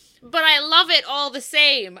 Yeah. But I love it all the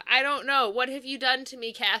same. I don't know. What have you done to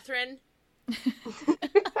me, Catherine?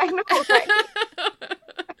 I know, right?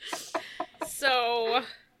 So,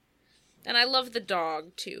 and I love the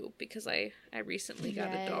dog too, because I recently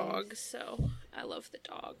got a dog, so I love the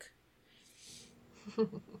dog.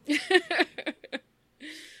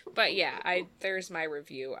 But yeah, there's my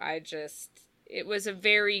review. It was a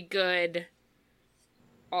very good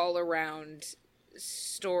all around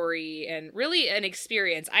story and really an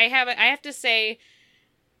experience. I have to say,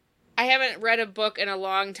 I haven't read a book in a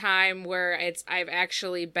long time where I've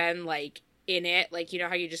actually been like in it, like,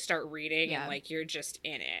 how you just start reading and like you're just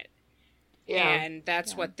in it. Yeah. And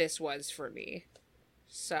that's what this was for me.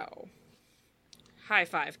 So, high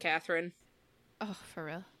five, Catherine. Oh, for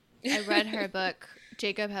real. I read her book,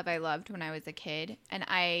 Jacob Have I Loved, when I was a kid, and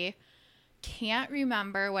I can't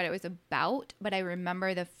remember what it was about, but I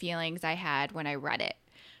remember the feelings I had when I read it,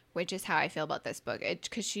 which is how I feel about this book.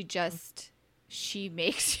 Because she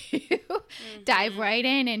makes you dive right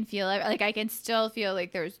in and feel it. Like, I can still feel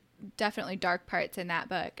like there's definitely dark parts in that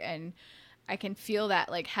book, and I can feel that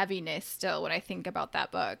like heaviness still when I think about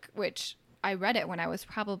that book, which I read it when I was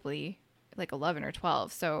probably like 11 or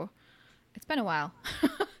 12, so it's been a while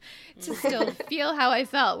to still feel how I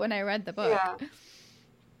felt when I read the book. Yeah.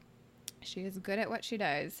 She is good at what she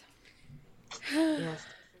does. Yes.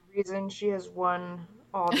 The reason she has won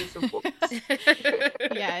all these awards.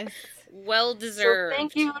 Yes. Well deserved. So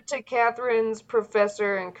thank you to Catherine's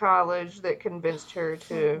professor in college that convinced her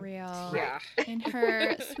For to. real. Yeah. And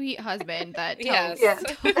her sweet husband that Yes.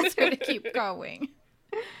 tells her to keep going.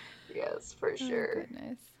 Yes, for sure. Oh,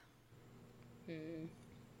 goodness.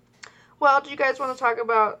 Well, do you guys want to talk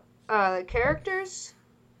about the characters?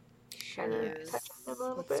 Kind of Yes. touch on them a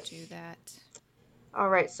little Let's bit. do that. All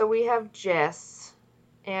right, so we have Jess,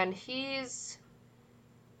 and he's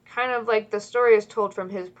kind of like the story is told from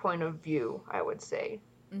his point of view, I would say.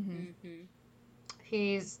 Mm-hmm.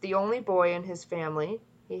 He's the only boy in his family.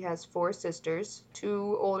 He has 4 sisters,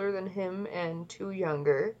 2 older than him and 2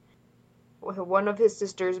 younger. One of his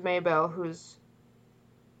sisters, Maybelle, who's,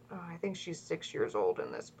 I think she's 6 years old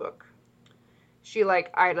in this book. She, like,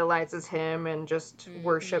 idolizes him and just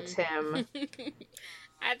worships him.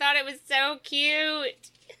 I thought it was so cute.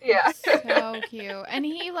 Yeah. So cute. And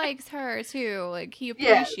he likes her, too. Like, he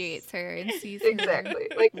appreciates her and sees her. Exactly.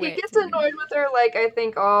 Like, he wit gets and- annoyed with her, like I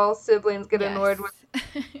think all siblings get annoyed with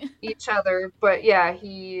each other. But yeah,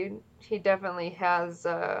 he definitely has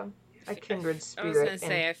a kindred I spirit. was gonna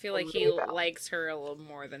say, I feel like he Maybelle. likes her a little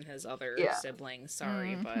more than his other siblings.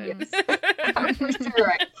 Sorry, Mhm. but I'm for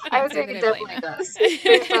sure. I would say he Exhibit definitely Elena. does.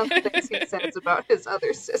 Based on the things he says about his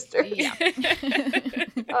other sister. Yeah.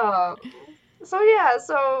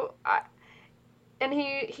 And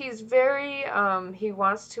he's very he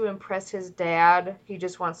wants to impress his dad. He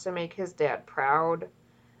just wants to make his dad proud.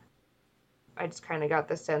 I just kind of got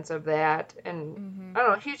the sense of that, and I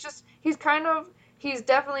don't know. He's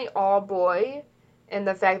definitely all boy, in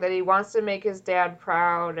the fact that he wants to make his dad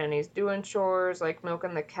proud, and he's doing chores like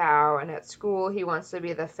milking the cow, and at school he wants to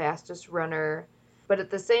be the fastest runner. But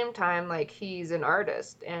at the same time, like, he's an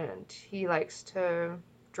artist, and he likes to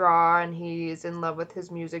draw, and he's in love with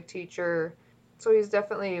his music teacher. So he's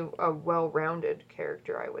definitely a well-rounded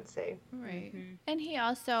character, I would say. Right. And he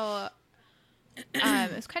also,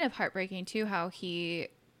 it's kind of heartbreaking, too, how he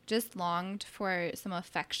just longed for some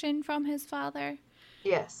affection from his father.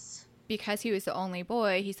 Yes. Because he was the only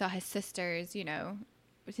boy, he saw his sisters,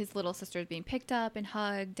 his little sisters being picked up and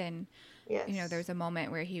hugged. And, Yes. there was a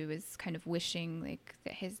moment where he was kind of wishing, like,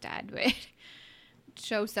 that his dad would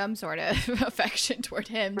show some sort of affection toward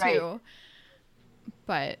him, Right. too.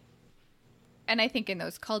 But, and I think in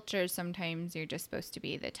those cultures, sometimes you're just supposed to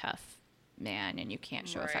be the tough man and you can't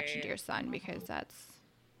show affection to your son because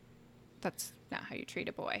that's not how you treat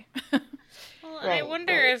a boy. well, Right, I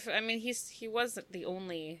wonder right. if he wasn't the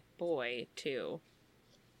only boy too.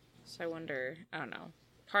 So I wonder. I don't know.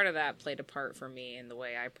 Part of that played a part for me in the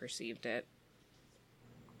way I perceived it.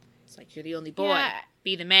 It's like, you're the only boy. Yeah.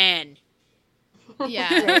 Be the man.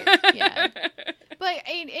 Yeah. Yeah. But,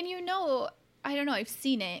 and I don't know, I've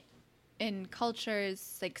seen it in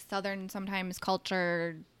cultures, like Southern sometimes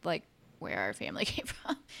culture, like where our family came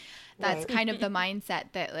from. That's Right. kind of the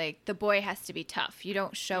mindset that, like, the boy has to be tough. You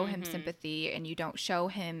don't show him sympathy, and you don't show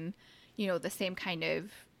him, the same kind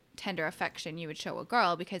of tender affection you would show a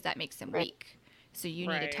girl, because that makes him Right. weak. So you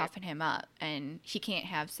need to Right. toughen him up, and he can't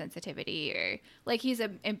have sensitivity, or like he's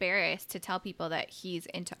embarrassed to tell people that he's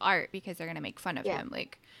into art because they're going to make fun of Yeah. him.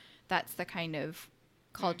 Like, that's the kind of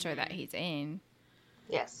culture that he's in,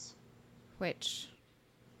 Yes. which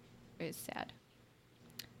is sad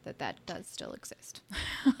that does still exist.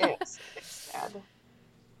 It's sad.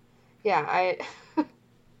 Yeah,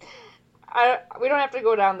 we don't have to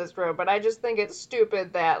go down this road, but I just think it's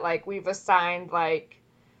stupid that, like, we've assigned, like,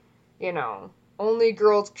 you know, only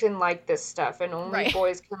girls can like this stuff and only Right.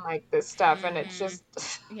 boys can like this stuff, and it's just,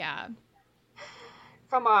 Yeah.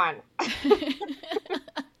 come on.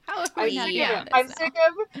 How are I'm we sick happy of on it. this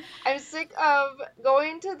now? I'm sick of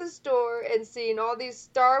going to the store and seeing all these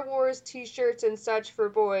Star Wars t-shirts and such for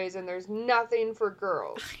boys, and there's nothing for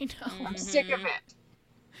girls. I know. I'm sick of it.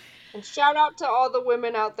 And shout out to all the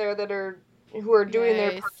women out there who are doing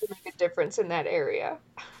their part to make a difference in that area.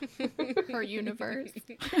 Her universe.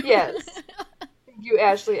 Yes. Thank you,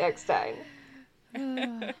 Ashley Eckstein.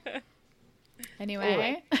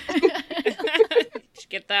 Anyway. Did you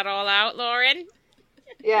get that all out, Lauren?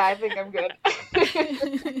 Yeah, I think I'm good.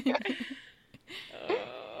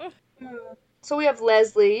 Oh. So we have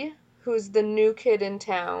Leslie, who's the new kid in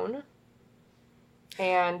town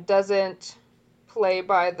and doesn't play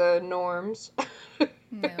by the norms.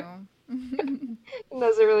 No.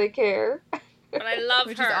 Doesn't really care. But I love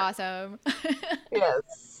Which her. is awesome.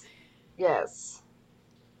 Yes. Yes.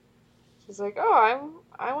 She's like, oh,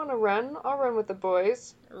 I want to run. I'll run with the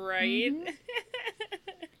boys. Right?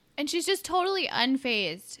 And she's just totally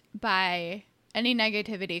unfazed by any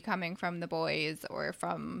negativity coming from the boys or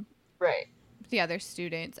from Right. the other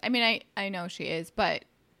students. I mean, I know she is, but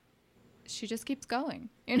she just keeps going.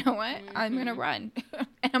 You know what? I'm going to run.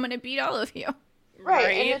 And I'm going to beat all of you.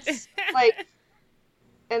 Right. And it's like,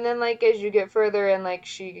 and then like as you get further and like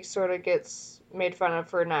she sort of gets made fun of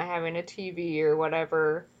for not having a TV or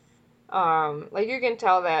whatever, like you can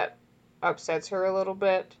tell that upsets her a little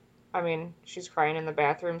bit. I mean, she's crying in the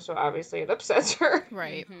bathroom, so obviously it upsets her.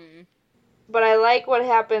 Right. But I like what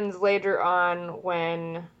happens later on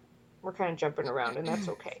when we're kind of jumping around, and that's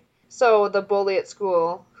okay. So the bully at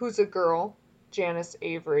school, who's a girl, Janice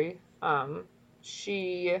Avery,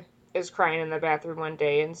 she is crying in the bathroom one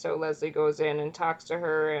day, and so Leslie goes in and talks to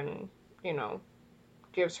her and, you know,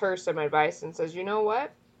 gives her some advice and says, you know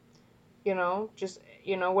what? You know, just,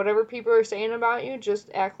 you know, whatever people are saying about you,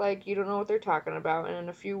 just act like you don't know what they're talking about, and in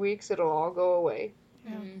a few weeks it'll all go away.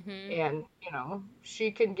 And, you know,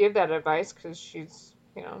 she can give that advice because she's,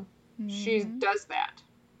 you know, she does that.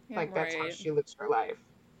 Yeah. Like, that's how Right. she lives her life.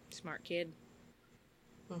 Smart kid.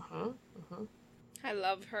 Mm-hmm. I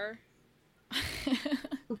love her.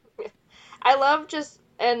 I love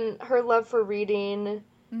and her love for reading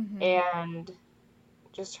and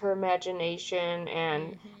just her imagination,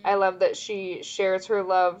 and I love that she shares her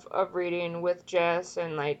love of reading with Jess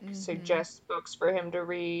and, like, suggests books for him to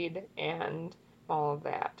read and all of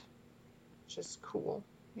that. It's just cool.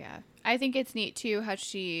 Yeah. I think it's neat, too, how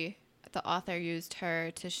the author used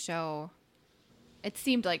her to show, it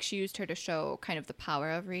seemed like she used her to show kind of the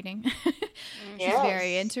power of reading. She's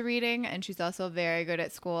very into reading, and she's also very good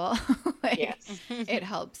at school. Yes. It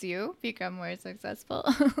helps you become more successful.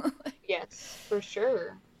 Yes, for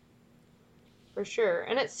sure. For sure.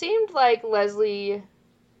 And it seemed like Leslie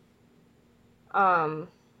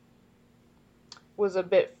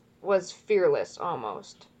was fearless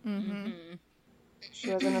almost.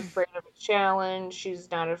 She wasn't afraid of a challenge.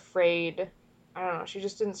 She's not afraid. I don't know. She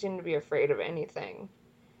just didn't seem to be afraid of anything.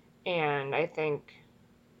 And I think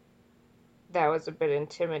that was a bit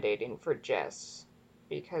intimidating for Jess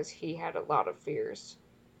because he had a lot of fears.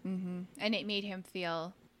 And it made him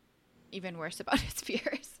feel even worse about his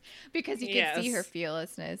fears because he could see her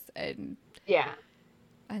fearlessness, and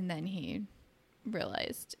then he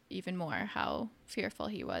realized even more how fearful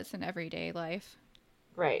he was in everyday life.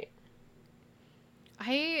 Right.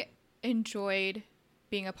 I enjoyed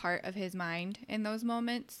being a part of his mind in those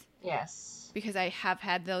moments. Yes. Because I have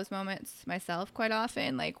had those moments myself quite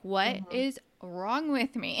often. Like, what is wrong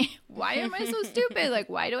with me? Why am I so stupid? Like,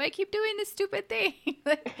 why do I keep doing this stupid thing?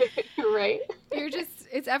 Like, right.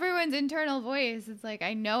 it's everyone's internal voice. It's like,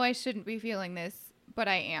 I know I shouldn't be feeling this, but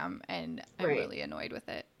I am. And I'm really annoyed with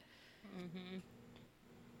it.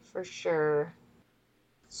 For sure.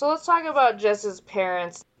 So let's talk about Jess's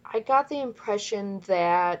parents. I got the impression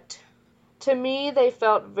that, to me, they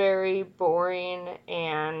felt very boring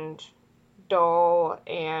and dull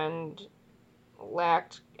and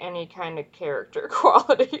lacked any kind of character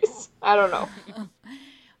qualities. I don't know.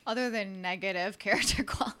 Other than negative character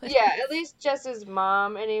qualities. Yeah, at least Jess's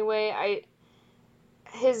mom, anyway.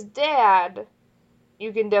 His dad,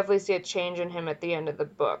 you can definitely see a change in him at the end of the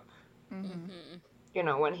book. You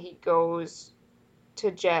know, when he goes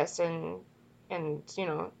to Jess and and,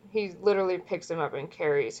 he literally picks him up and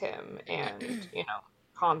carries him and,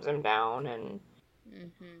 calms him down. And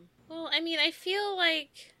Well, I mean, I feel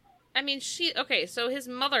like, so his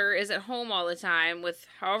mother is at home all the time with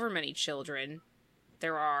however many children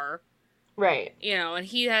there are, right. and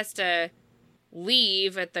he has to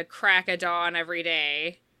leave at the crack of dawn every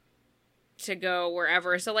day to go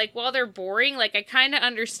wherever. So, like, while they're boring, like, I kind of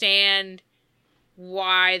understand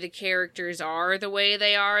why the characters are the way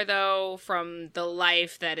they are, though, from the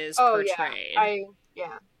life that is portrayed. I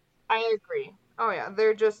agree. Oh yeah,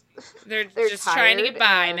 they're just they're just trying to get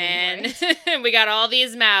by, man. Right. We got all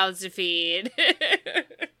these mouths to feed.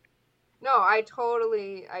 No, I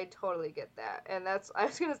totally get that, and I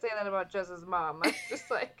was gonna say that about Jess's mom. I'm just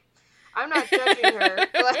like, I'm not judging her.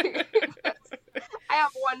 Like, I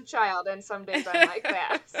have one child, and some days I'm like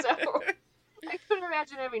that. So I couldn't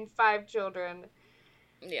imagine having 5 children.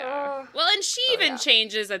 Yeah. Well, and she even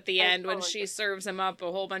changes at the end when she serves him up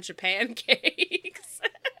a whole bunch of pancakes.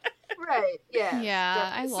 Right. Yeah.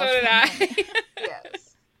 Yeah, I love. So did I.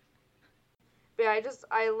 Yes. But yeah,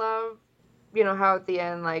 I love, how at the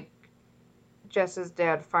end, like, Jess's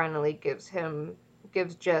dad finally gives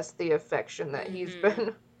Jess the affection that he's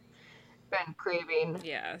been craving.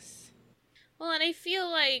 Yes. Well, and I feel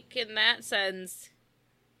like in that sense,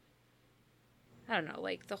 I don't know,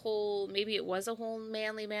 like the whole, maybe it was a whole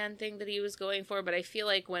manly man thing that he was going for, but I feel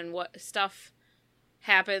like when what stuff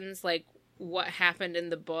happens, like what happened in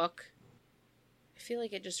the book, I feel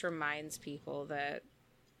like it just reminds people that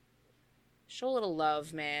show a little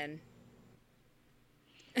love, man.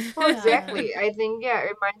 Well, exactly. I think,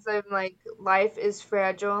 it reminds them, like, life is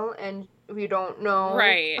fragile and we don't know.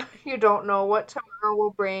 Right. You don't know what tomorrow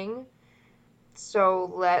will bring.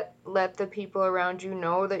 So let the people around you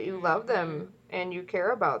know that you love them and you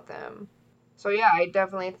care about them. So yeah, I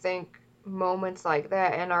definitely think moments like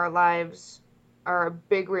that in our lives are a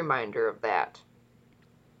big reminder of that.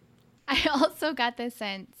 I also got the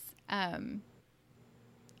sense, I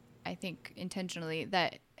think intentionally,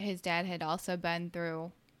 that his dad had also been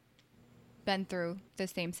through the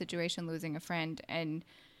same situation, losing a friend, and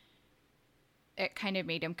it kind of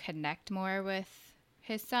made him connect more with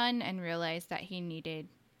his son and realize that he knew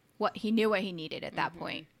what he needed at that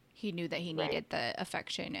point. He knew that he needed the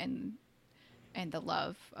affection and the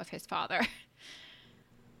love of his father.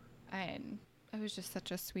 And it was just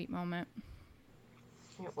such a sweet moment.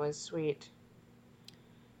 It was sweet.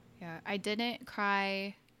 Yeah, I didn't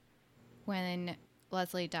cry when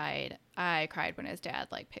Leslie died. I cried when his dad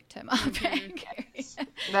picked him up.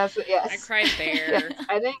 That's what, yes. I cried there. Yes.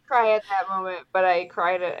 I didn't cry at that moment, but I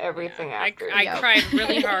cried at everything after. I cried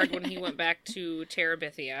really hard when he went back to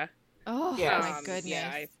Terabithia. Oh, yes. my goodness.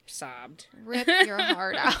 Yeah, I sobbed. Rip your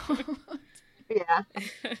heart out. Yeah.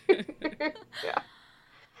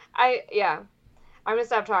 Yeah. I'm going to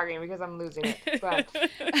stop talking because I'm losing it. But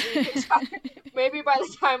maybe by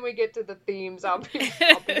the time we get to the themes, I'll be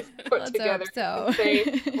put together to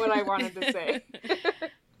say what I wanted to say.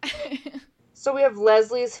 So we have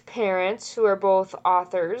Leslie's parents, who are both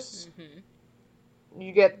authors. Mm-hmm.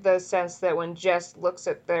 You get the sense that when Jess looks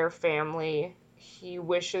at their family, he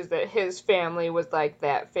wishes that his family was like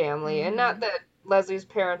that family. Mm-hmm. And not that Leslie's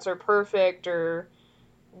parents are perfect or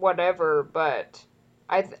whatever, but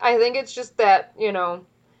I think it's just that,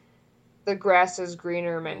 the grass is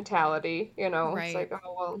greener mentality, Right. It's like,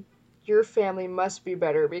 oh, well, your family must be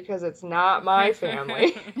better because it's not my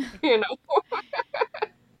family,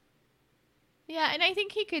 Yeah, and I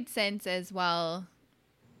think he could sense as well,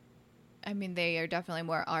 I mean, they are definitely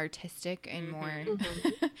more artistic and more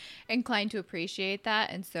inclined to appreciate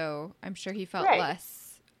that, and so I'm sure he felt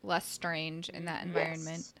less strange in that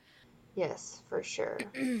environment. Yes, for sure.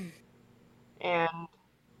 And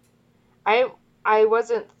I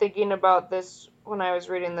wasn't thinking about this when I was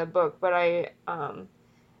reading the book, but I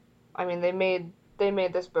mean, they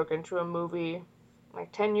made this book into a movie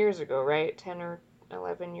like 10 years ago, right? 10 or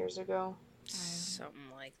 11 years ago.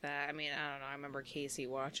 Something like that. I mean, I don't know. I remember Casey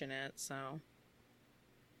watching it, so.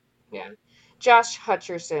 Yeah. Josh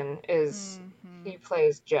Hutcherson he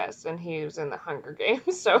plays Jess, and he was in the Hunger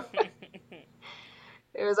Games, so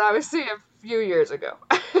it was obviously a few years ago,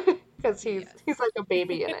 because he's like a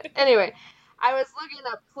baby in it. Anyway, I was looking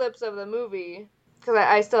up clips of the movie, because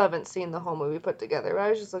I still haven't seen the whole movie put together, but I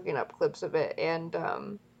was just looking up clips of it,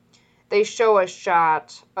 and they show a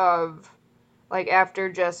shot of, after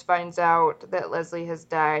Jess finds out that Leslie has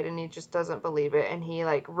died, and he just doesn't believe it, and he,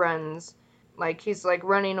 runs, he's,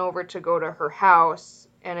 running over to go to her house,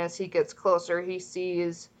 and as he gets closer, he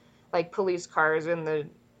sees, police cars in the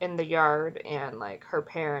yard, and, her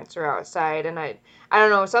parents are outside, and I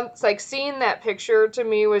don't know, seeing that picture to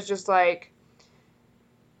me was just,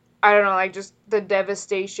 I don't know, like just the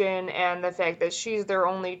devastation and the fact that she's their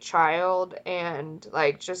only child and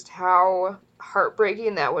like just how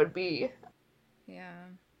heartbreaking that would be. Yeah.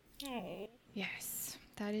 Yes.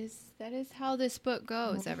 That is how this book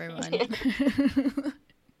goes, everyone.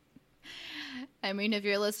 I mean, if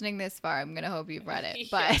you're listening this far, I'm going to hope you've read it.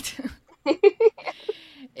 But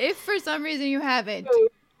if for some reason you haven't,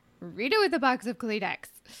 read it with a box of Kleenex.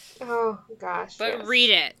 Oh gosh. But yes. read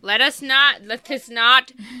it. Let this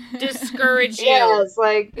not discourage you. Yes,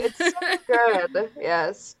 like it's so good.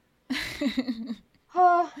 Yes.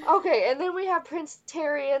 Okay, and then we have Prince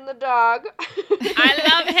Terry and the dog.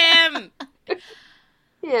 I love him.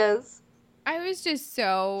 Yes. I was just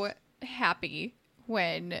so happy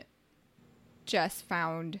when Jess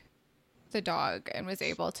found the dog and was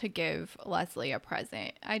able to give Leslie a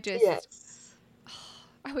present. Yes.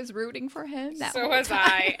 I was rooting for him. That So whole was time.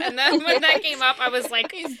 I. And then when that came up, I was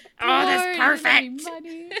like, He's oh, that's born, perfect.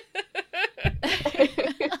 money.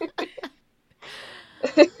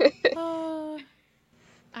 Oh,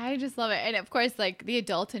 I just love it. And of course, like the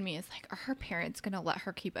adult in me is like, are her parents going to let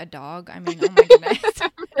her keep a dog? I mean, oh my goodness.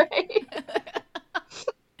 Right.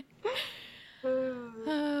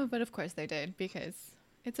 But of course they did, because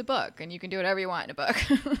it's a book and you can do whatever you want in a book.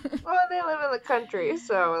 Well, they live in the country,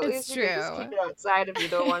 so at It's least you can just true. keep it outside if you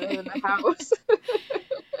don't want it in the house.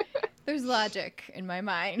 There's logic in my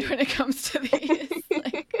mind when it comes to these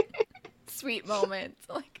like sweet moments.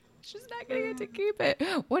 Like, she's not gonna get to keep it.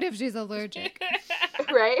 What if she's allergic?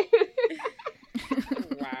 Right?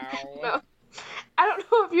 Wow. No. I don't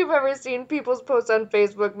know if you've ever seen people's posts on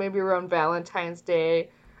Facebook, maybe around Valentine's Day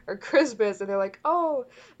or Christmas, and they're like, "Oh,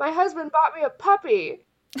 my husband bought me a puppy,"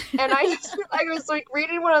 and I was like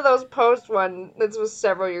reading one of those posts this was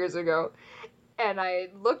several years ago, and I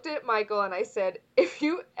looked at Michael and I said, "If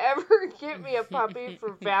you ever get me a puppy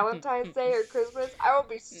for Valentine's Day or Christmas, I will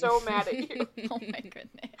be so mad at you. Oh my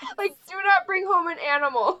goodness. Like, do not bring home an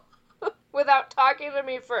animal without talking to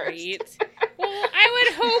me first." Right. Well, I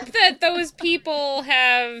would hope that those people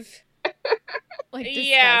have, Like,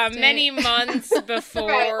 yeah, discussed it. many months before.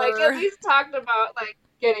 Right, like at least talked about like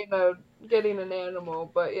getting an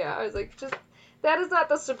animal, but yeah, I was like, just that is not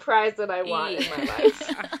the surprise that I want in my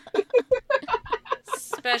life.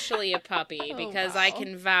 Especially a puppy, Oh, because wow. I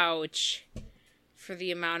can vouch for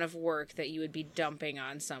the amount of work that you would be dumping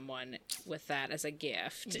on someone with that as a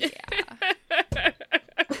gift. Yeah.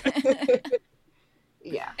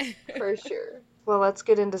 Yeah, for sure. Well, let's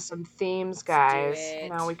get into some themes, guys. it.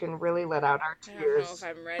 Now we can really let out our I don't know tears, if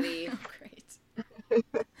I'm ready. Oh, great.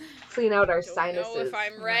 clean out our Don't sinuses. know if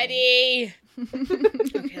I'm ready.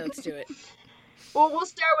 Okay, let's do it. Well, we'll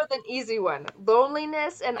start with an easy one: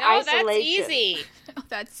 loneliness and No, isolation. that's easy. Oh,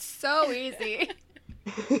 that's so easy.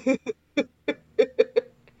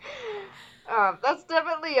 That's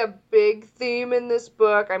definitely a big theme in this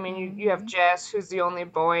book. I mean, you have Jess, who's the only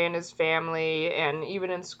boy in his family, and even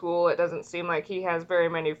in school, it doesn't seem like he has very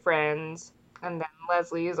many friends. And then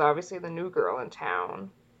Leslie is obviously the new girl in town.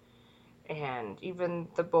 And even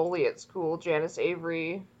the bully at school, Janice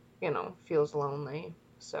Avery, feels lonely.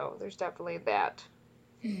 So there's definitely that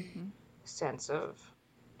sense of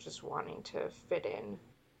just wanting to fit in.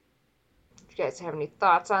 Do you guys have any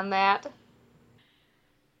thoughts on that?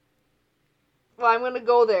 Well, I'm gonna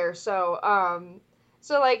go there. So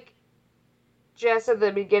like, Jess at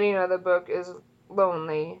the beginning of the book is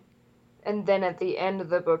lonely, and then at the end of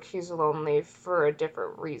the book, he's lonely for a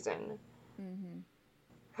different reason.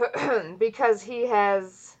 Because he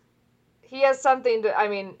has something to. I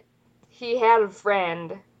mean, he had a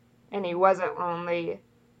friend, and he wasn't lonely,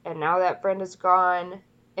 and now that friend is gone,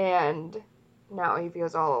 and now he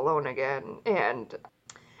feels all alone again, and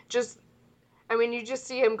just. I mean, you just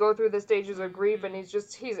see him go through the stages of grief, and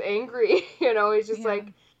he's angry, he's just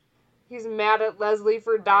like, he's mad at Leslie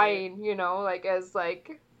for dying, it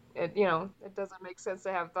doesn't make sense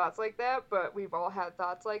to have thoughts like that, but we've all had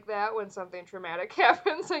thoughts like that when something traumatic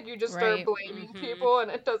happens, like you just start Right. blaming people, and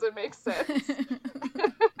it doesn't make sense.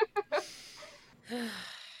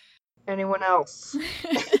 Anyone else?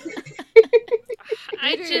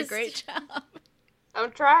 I You did a just, great job.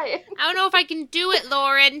 I'm trying. I don't know if I can do it,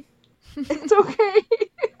 Lauren. It's okay.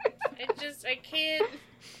 I can't.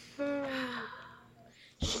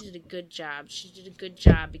 She did a good job. She did a good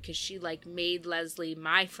job because she made Leslie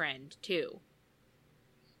my friend too.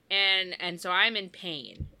 And so I'm in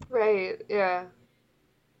pain. Right, yeah.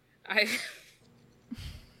 I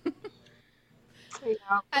I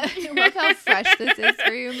love how fresh this is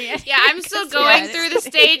for you, Mia. yeah, I'm still going through the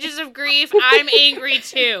stages of grief. I'm angry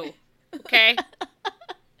too. Okay?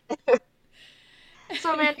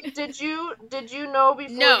 So, Mandy, did you know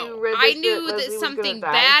before you No, read this I knew that that Leslie was something gonna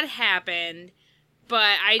die? bad happened,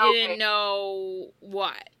 but I didn't Okay. know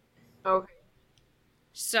what. Okay.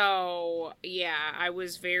 So, yeah, I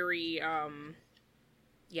was very,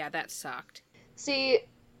 yeah, that sucked. See,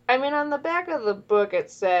 I mean, on the back of the book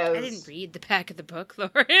it says. I didn't read the back of the book,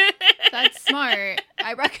 Lauren. That's smart.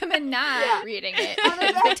 I recommend not Yeah. reading it. On the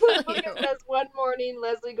I back of tell the book you. it says, one morning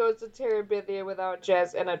Leslie goes to Terabithia without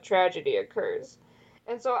Jess and a tragedy occurs.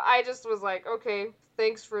 And so I just was like, okay,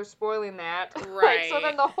 thanks for spoiling that. Like, so Right.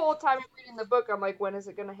 then the whole time I'm reading the book, I'm like, when is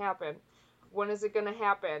it gonna happen? When is it gonna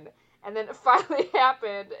happen? And then it finally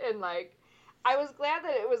happened, and like, I was glad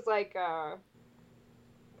that it was like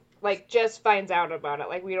Jess finds out about it.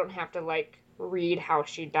 Like, we don't have to like read how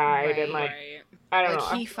she died and like Right. I don't Like know.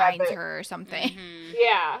 he I'm glad finds that- her or something. Mhm.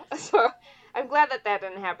 Yeah. So I'm glad that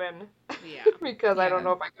didn't happen. Yeah. Because I don't Yeah.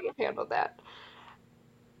 know if I could have handled that.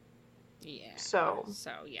 Yeah. So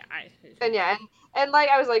yeah, and yeah, and like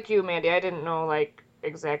I was like you, Mandy, I didn't know like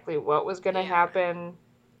exactly what was gonna Yeah. happen.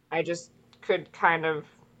 I just could kind of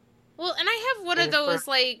Well, and I have one of infer those,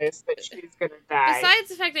 like, that she's gonna die. besides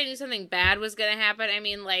the fact I knew something bad was gonna happen, I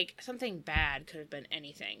mean, like, something bad could have been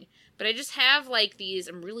anything. But I just have, like,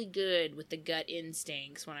 I'm really good with the gut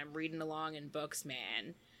instincts when I'm reading along in books,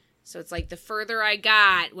 man. So it's like the further I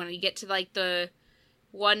got, when we get to, like, the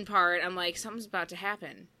one part, I'm like, something's about to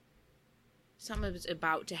happen. Something's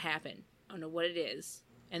about to happen. I don't know what it is.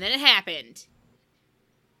 And then it happened.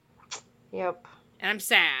 Yep. And I'm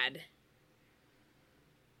sad.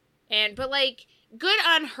 But like, good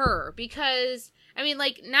on her, because I mean,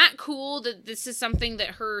 like, not cool that this is something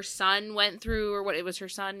that her son went through, or what, it was her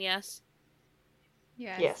son, yes?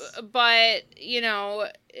 Yes. But, you know,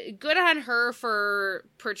 good on her for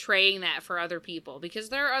portraying that for other people, because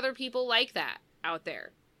there are other people like that out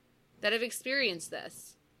there that have experienced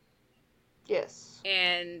this. Yes.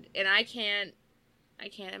 And I can't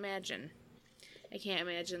imagine. I can't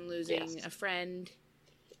imagine losing Yes. a friend.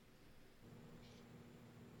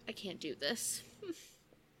 I can't do this.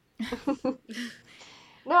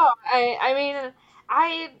 No, I mean,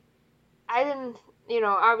 I didn't,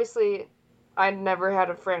 obviously I never had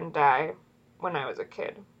a friend die when I was a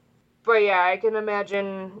kid. But yeah, I can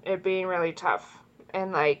imagine it being really tough.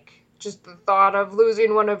 And like just the thought of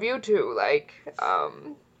losing one of you two, like that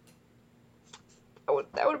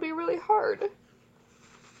would be really hard.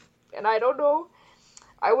 And I don't know,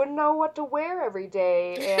 I wouldn't know what to wear every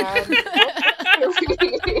day and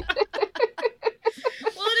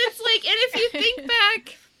Well, and it's like, and if you think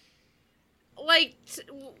back, like,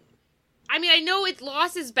 I mean, I know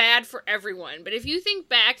loss is bad for everyone, but if you think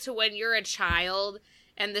back to when you're a child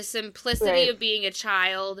and the simplicity Right. of being a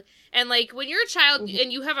child, and like when you're a child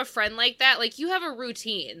and you have a friend like that, like you have a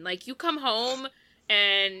routine, like you come home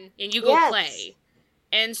and you go Yes. play,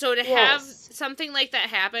 and so to have something like that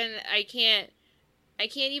happen, I can't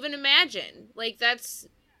even imagine. Like that's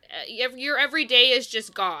your every day is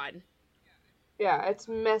just gone. Yeah, it's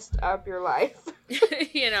messed up your life.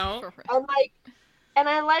 You know. And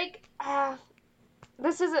I like,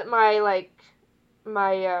 this isn't my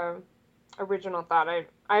original thought.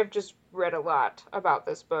 I've just read a lot about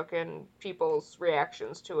this book and people's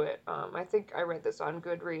reactions to it. I think I read this on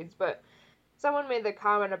Goodreads, but someone made the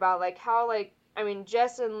comment about like how like, I mean,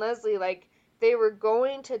 Jess and Leslie, like they were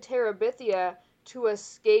going to Terabithia to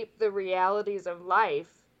escape the realities of life.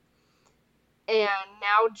 And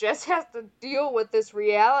now Jess has to deal with this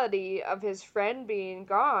reality of his friend being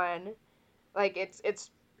gone. Like it's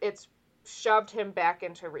shoved him back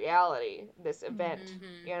into reality, this event,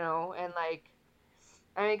 and like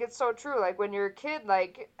I mean it's so true. Like when you're a kid,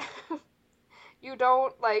 like you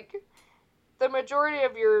don't like the majority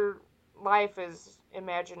of your life is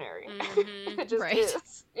imaginary. It just Right.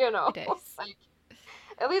 is, It is. Like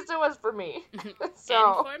at least it was for me.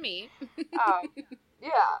 So and for me. Yeah,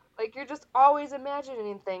 like you're just always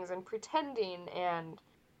imagining things and pretending, and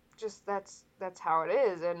just that's how it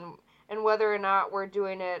is, and whether or not we're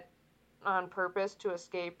doing it on purpose to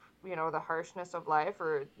escape, the harshness of life,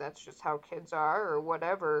 or that's just how kids are, or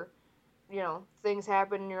whatever, things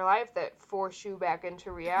happen in your life that force you back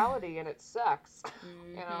into reality, and it sucks.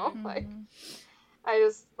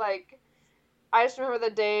 Like I just remember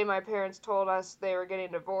the day my parents told us they were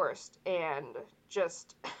getting divorced, and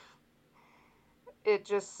it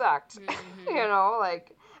just sucked.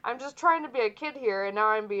 Like I'm just trying to be a kid here, and now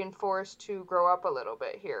I'm being forced to grow up a little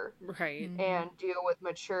bit here. Right. And deal with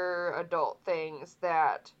mature adult things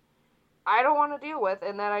that I don't want to deal with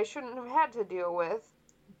and that I shouldn't have had to deal with,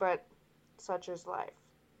 but such is life.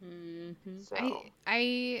 So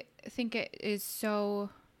I think it is so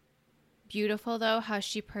beautiful though how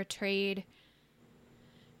she portrayed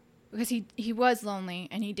because he was lonely,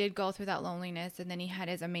 and he did go through that loneliness, and then he had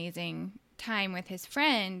his amazing time with his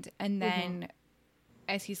friend, and then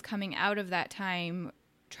as he's coming out of that time,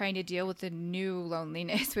 trying to deal with the new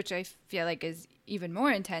loneliness, which I feel like is even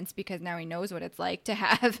more intense because now he knows what it's like to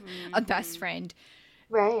have a best friend.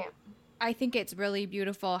 Right. I think it's really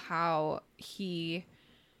beautiful how he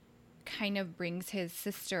kind of brings his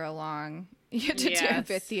sister along to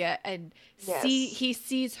Terabithia, and he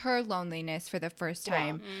sees her loneliness for the first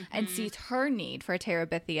time and sees her need for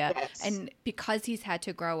Terabithia. Yes. And because he's had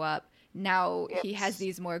to grow up, now he has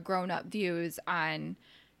these more grown-up views on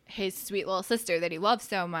his sweet little sister that he loves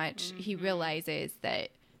so much. He realizes that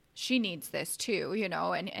she needs this too, you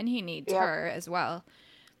know, and he needs her as well.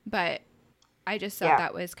 But I just thought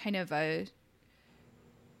that was kind of it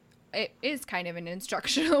is kind of an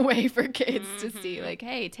instructional way for kids to see, like,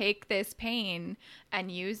 hey, take this pain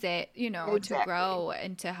and use it, you know, to grow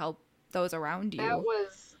and to help those around you.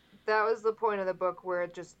 That was the point of the book where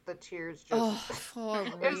just the tears just for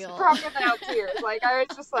real. It's crocodile tears. Like, I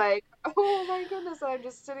was just like, oh my goodness, I'm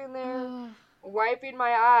just sitting there wiping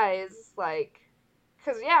my eyes, like,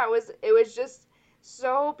 because it was just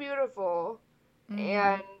so beautiful.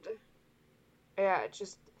 And it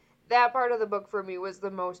just, that part of the book for me was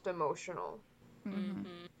the most emotional.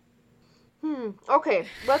 Okay,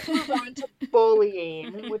 let's move on to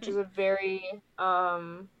bullying, which is a very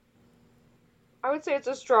I would say it's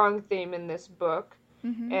a strong theme in this book,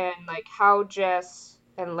 and like how Jess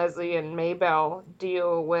and Leslie and Maybelle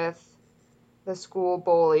deal with the school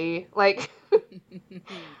bully. Like,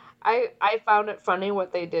 I found it funny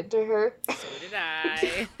what they did to her. So did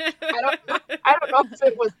I. I don't know if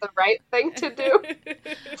it was the right thing to do.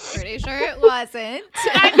 Pretty sure it wasn't.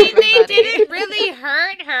 I mean, they didn't really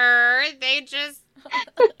hurt her.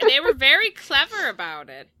 They were very clever about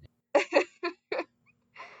it.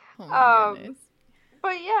 Oh my goodness.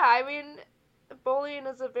 But yeah, I mean, bullying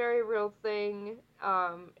is a very real thing.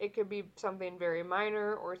 It could be something very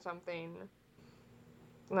minor or something,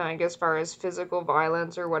 like, as far as physical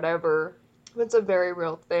violence or whatever. It's a very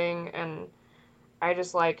real thing, and I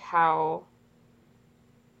just like how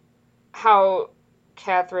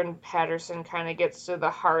Catherine Patterson kind of gets to the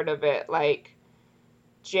heart of it. Like,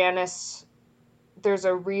 Janice, there's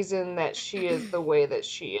a reason that she is the way that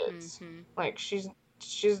she is. Like, she's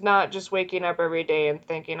not just waking up every day and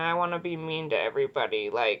thinking, I want to be mean to everybody.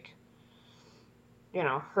 Like, you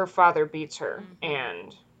know, her father beats her,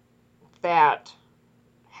 and that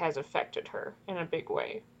has affected her in a big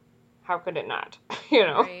way. How could it not? You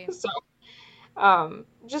know? Right. So,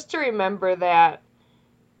 just to remember that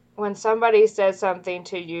when somebody says something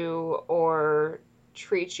to you or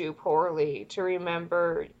treats you poorly, to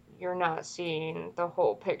remember you're not seeing the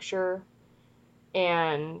whole picture,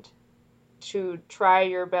 and to try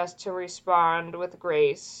your best to respond with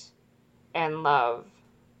grace and love.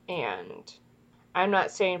 And I'm not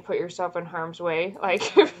saying put yourself in harm's way. Like,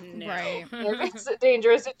 if it's a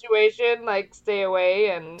dangerous situation, like, stay away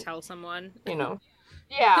and tell someone. You know,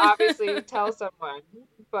 obviously tell someone.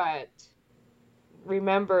 But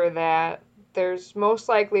remember that there's most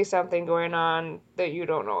likely something going on that you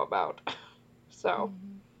don't know about. So.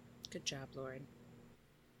 Good job, Lauren.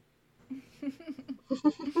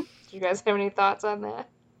 Do you guys have any thoughts on that?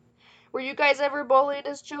 Were you guys ever bullied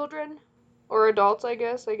as children? Or adults, I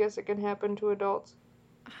guess? I guess it can happen to adults.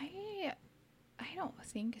 I don't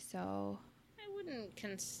think so. I wouldn't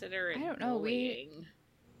consider it I don't know. bullying.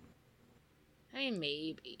 I mean,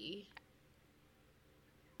 maybe.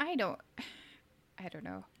 I don't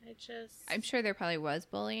know. I'm sure there probably was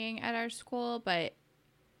bullying at our school, but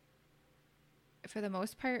for the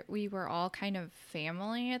most part, we were all kind of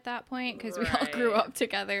family at that point because we all grew up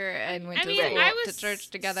together and went to school, to church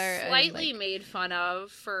together. Slightly made fun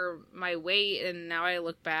of for my weight, and now I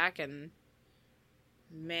look back and,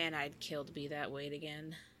 man, I'd kill to be that weight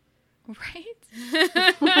again. Right?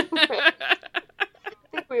 I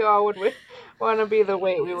think we all would want to be the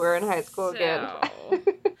weight we were in high school again.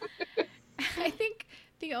 I think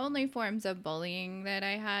the only forms of bullying that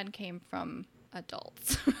I had came from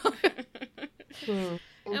adults. And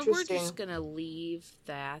we're just gonna leave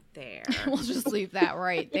that there. We'll just leave that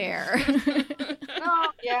right there. No,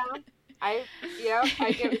 I get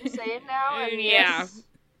what you're saying now. And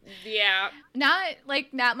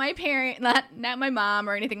not my parent, not my mom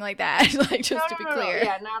or anything like that. Like, just to be clear. No.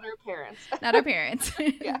 Yeah, not our parents. Not our parents.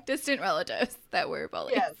 Distant relatives that were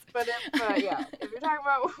bullies. Yes, but if you're talking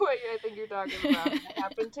about what I think you're talking about, it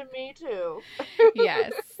happened to me too.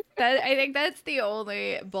 Yes. I think that's the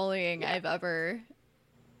only bullying I've ever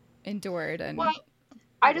endured. And well,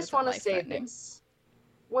 I just want to say this.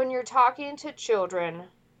 When you're talking to children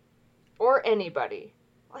or anybody,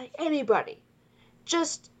 like anybody,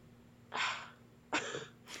 just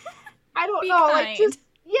I don't Be know, like kind. just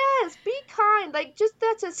yes, be kind. Like just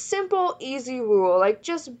that's a simple, easy rule. Like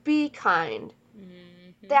just be kind.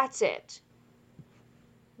 Mhm. That's it.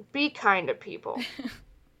 Be kind to people.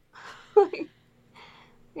 Like,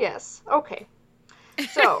 yes. Okay.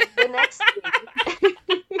 So the next thing.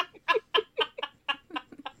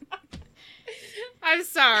 I'm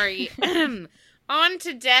sorry. On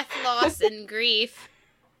to death, loss, and grief.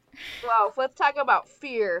 Well, let's talk about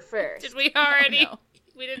fear first. Did we already? no.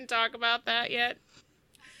 We didn't talk about that yet.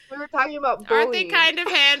 We were talking about bullying. Aren't they kind of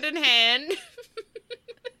hand in hand?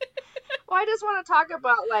 Well, I just want to talk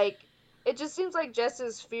about, like, it just seems like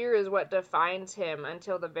Jess's fear is what defines him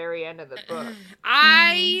until the very end of the book.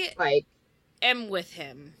 I Like, am with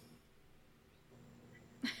him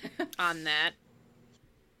on that,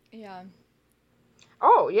 Yeah.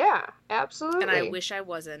 oh, yeah, absolutely. and I wish I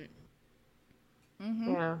wasn't.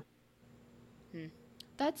 Mm-hmm. Yeah.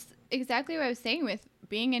 That's exactly what I was saying with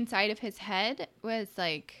being inside of his head was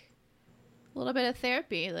like a little bit of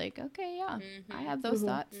therapy. Like, okay, yeah, I have those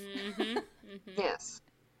thoughts. Mm-hmm. Yes.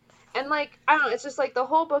 And, like, I don't know, it's just like the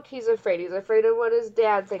whole book he's afraid. He's afraid of what his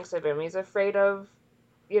dad thinks of him. He's afraid of,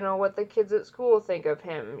 what the kids at school think of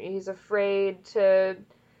him. He's afraid to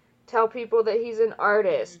tell people that he's an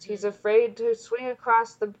artist. He's afraid to swing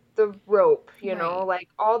across the rope, Right. like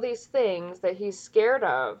all these things that he's scared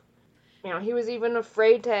of. He was even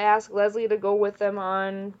afraid to ask Leslie to go with them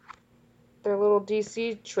on their little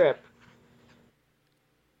DC trip.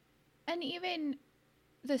 And even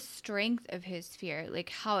the strength of his fear, like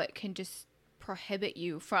how it can just prohibit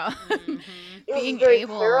you from It was being very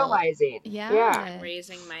able. paralyzing. Yeah. I'm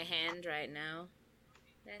raising my hand right now.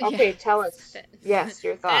 Okay, tell us. Yes,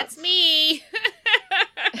 your thoughts. That's me.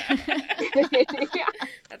 Yeah.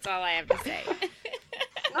 That's all I have to say.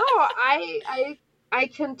 No, I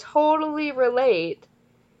can totally relate.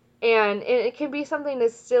 And it can be something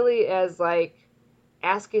as silly as like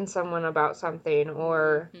asking someone about something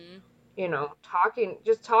or talking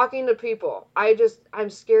to people. I'm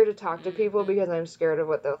scared to talk to people because I'm scared of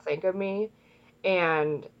what they'll think of me.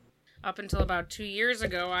 And Up until about 2 years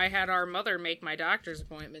ago, I had our mother make my doctor's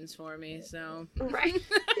appointments for me, so. right.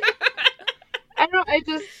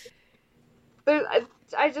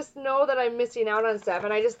 I just know that I'm missing out on stuff.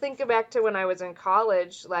 And I just think back to when I was in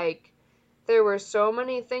college, like there were so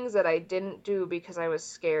many things that I didn't do because I was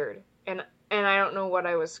scared. And I don't know what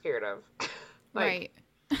I was scared of. Right.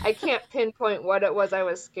 I can't pinpoint what it was I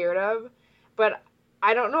was scared of, but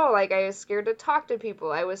I don't know, like I was scared to talk to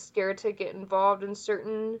people. I was scared to get involved in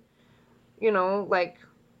certain, like,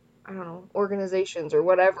 I don't know, organizations or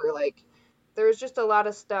whatever. Like there was just a lot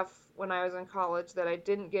of stuff when I was in college that I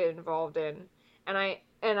didn't get involved in. And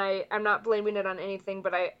I'm not blaming it on anything,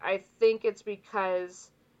 but I think it's because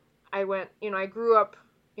I went, I grew up,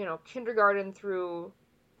 kindergarten through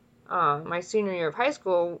my senior year of high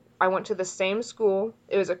school. I went to the same school.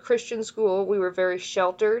 It was a Christian school. We were very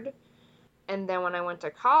sheltered. And then when I went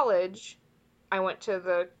to college, I went to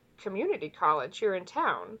the community college here in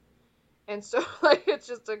town. And so, like, it's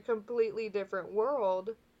just a completely different world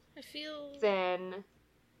I feel. than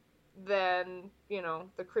the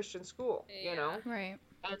Christian school, Right.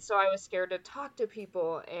 And so I was scared to talk to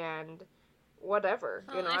people and whatever,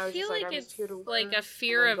 Well, I I was feel just like I'm just it's here to like learn a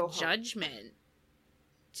fear and then of go home. judgment,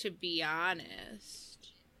 to be honest.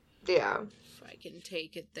 Yeah. If I can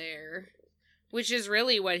take it there. Which is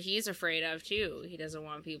really what he's afraid of, too. He doesn't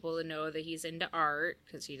want people to know that he's into art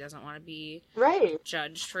because he doesn't want to be Right.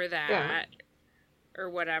 judged for that Yeah. or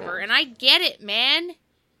whatever. Yeah. And I get it, man.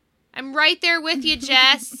 I'm right there with you,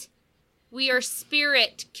 Jess. We are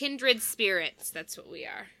kindred spirits. That's what we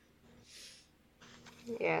are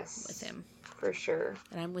Yes. with him. For sure.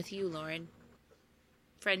 And I'm with you, Lauren.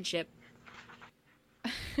 Friendship.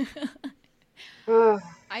 Ugh,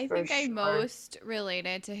 I For think I sure. most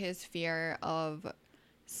related to his fear of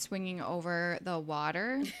swinging over the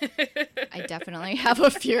water. I definitely have a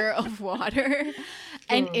fear of water.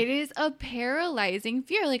 And it is a paralyzing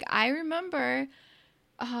fear. Like I remember,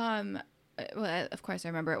 well, of course I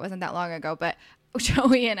remember it wasn't that long ago, but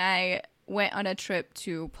Joey and I went on a trip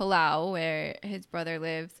to Palau where his brother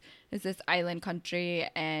lives. It's this island country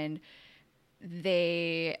and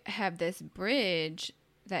they have this bridge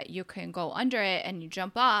that you can go under it and you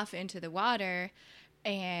jump off into the water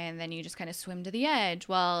and then you just kind of swim to the edge.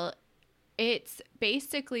 Well, it's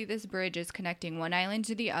basically this bridge is connecting one island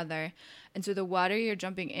to the other. And so the water you're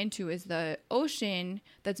jumping into is the ocean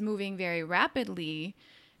that's moving very rapidly.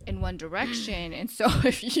 in one direction. And so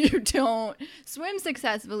if you don't swim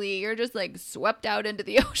successfully, you're just like swept out into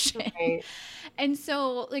the ocean. Right. And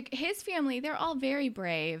so like his family, they're all very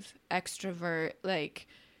brave, extrovert, like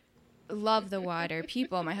love the water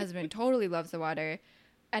people. My husband totally loves the water.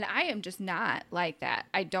 And I am just not like that.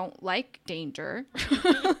 I don't like danger,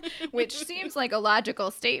 which seems like a logical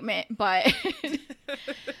statement, but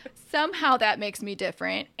somehow that makes me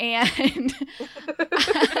different. And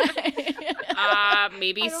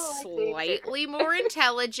maybe I don't like slightly more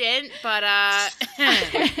intelligent, but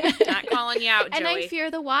not calling you out, Joey. and I fear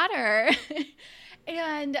the water.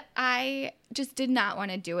 And I just did not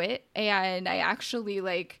want to do it. And I actually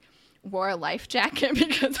like wore a life jacket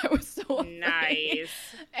because I was so afraid. Nice.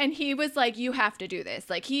 And he was like, you have to do this.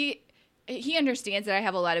 Like he understands that I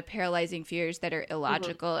have a lot of paralyzing fears that are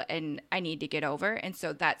illogical and I need to get over. And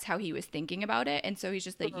so that's how he was thinking about it. And so he's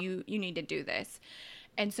just like, you need to do this.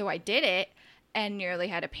 And so I did it and nearly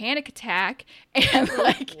had a panic attack. And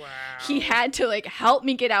like he had to like help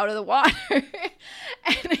me get out of the water.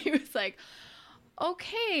 And he was like,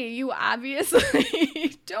 okay, you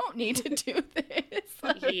obviously don't need to do this.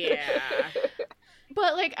 Like, Yeah.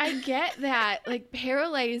 but like I get that, like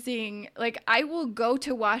paralyzing, like I will go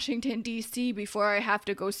to Washington D.C. before I have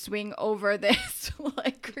to go swing over this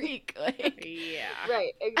like creek, like Yeah.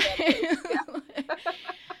 Right, exactly.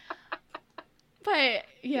 but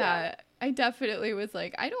yeah, I definitely was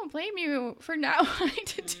like, I don't blame you for not wanting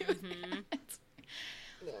to do that.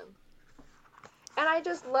 Yeah. And I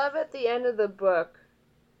just love at the end of the book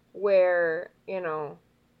where, you know,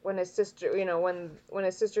 when his sister, you know, when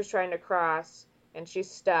his sister's trying to cross and she's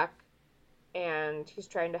stuck and he's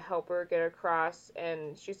trying to help her get across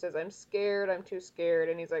and she says, I'm scared, I'm too scared.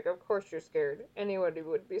 And he's like, of course you're scared. Anybody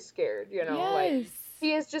would be scared, you know, like Yes.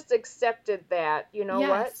 he has just accepted that, you know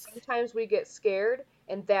what? Yes. Sometimes we get scared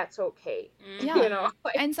and that's okay. Yeah. You know,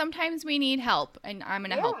 like, And sometimes we need help and I'm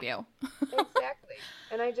going to help you. exactly.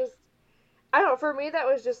 And I don't know, for me that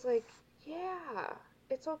was just like, yeah,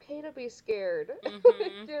 it's okay to be scared.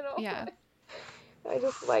 Mhm. You know? Yeah. I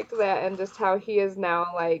just liked that and just how he has now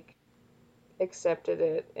like accepted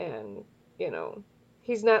it and, you know,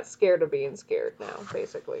 he's not scared of being scared now,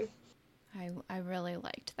 basically. I really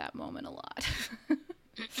liked that moment a lot.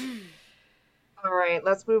 All right,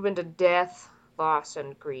 let's move into death, loss,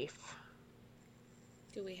 and grief.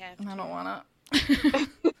 Do we have I to? don't want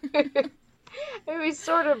to. We've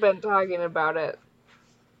sort of been talking about it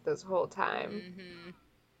this whole time.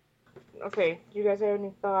 Mm-hmm. Okay, do you guys have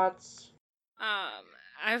any thoughts?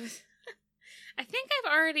 I think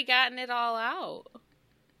I've already gotten it all out.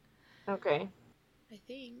 Okay. I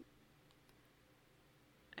think.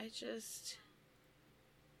 I just.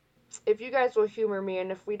 If you guys will humor me,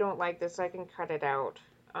 and if we don't like this, I can cut it out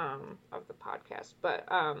of the podcast. But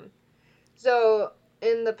so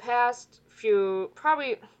in the past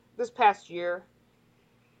probably this past year,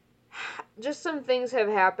 just some things have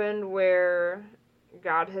happened where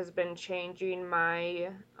God has been changing my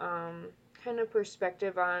kind of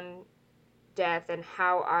perspective on death and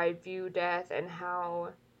how I view death and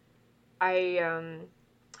how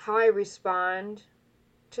I respond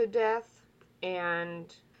to death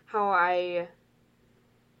and how I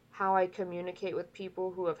communicate with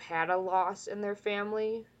people who have had a loss in their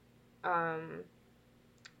family. I'm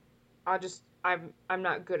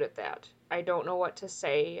not good at that. I don't know what to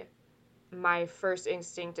say. My first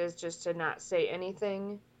instinct is just to not say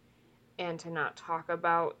anything and to not talk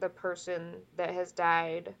about the person that has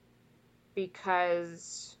died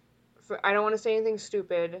because I don't want to say anything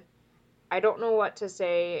stupid. I don't know what to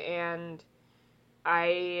say, and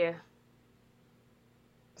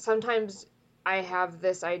sometimes I have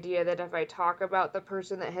this idea that if I talk about the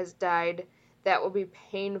person that has died, that will be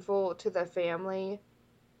painful to the family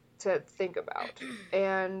to think about.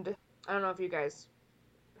 And I don't know if you guys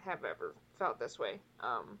have ever felt this way,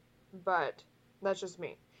 but that's just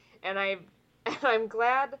me. And I'm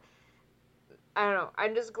glad, I don't know,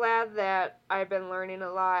 I'm just glad that I've been learning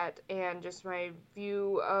a lot and just my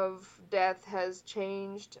view of death has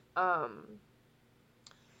changed.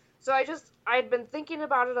 So I'd been thinking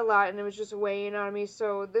about it a lot and it was just weighing on me.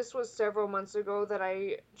 So this was several months ago that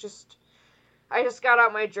I just got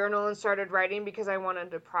out my journal and started writing because I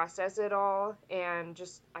wanted to process it all and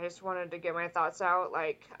I just wanted to get my thoughts out.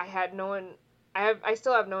 Like I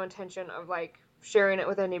still have no intention of like sharing it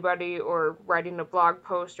with anybody or writing a blog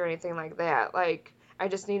post or anything like that. Like I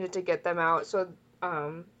just needed to get them out. So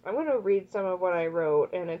I'm going to read some of what I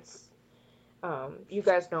wrote, and it's you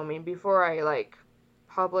guys know me, before I like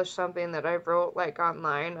publish something that I wrote like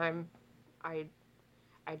online,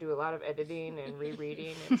 I do a lot of editing and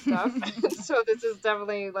rereading and stuff. So this is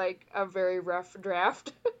definitely like a very rough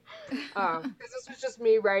draft. Because this was just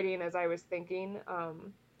me writing as I was thinking.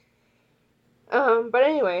 But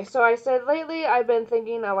anyway, so I said lately I've been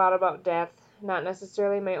thinking a lot about death, not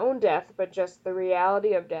necessarily my own death, but just the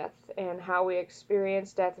reality of death and how we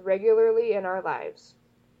experience death regularly in our lives.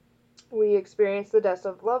 We experience the deaths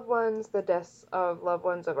of loved ones, the deaths of loved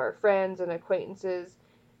ones of our friends and acquaintances,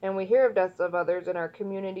 and we hear of deaths of others in our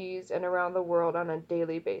communities and around the world on a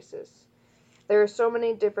daily basis. There are so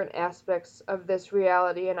many different aspects of this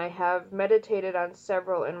reality, and I have meditated on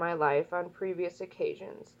several in my life on previous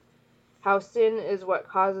occasions. How sin is what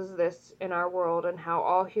causes this in our world, and how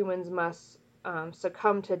all humans must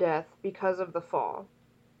succumb to death because of the fall.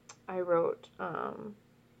 I wrote,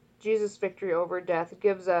 Jesus' victory over death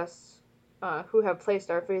gives us, who have placed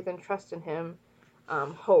our faith and trust in him,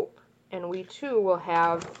 hope. And we too will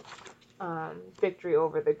have victory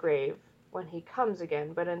over the grave when he comes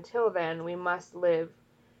again. But until then, we must live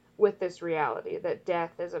with this reality that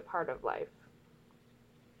death is a part of life.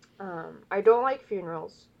 I don't like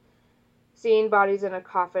funerals. Seeing bodies in a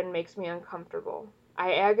coffin makes me uncomfortable.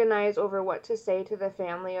 I agonize over what to say to the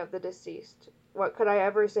family of the deceased. What could I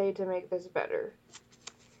ever say to make this better?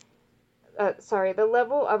 The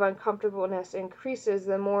level of uncomfortableness increases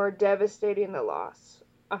the more devastating the loss.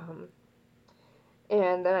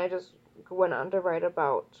 And then I just went on to write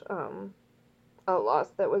about a loss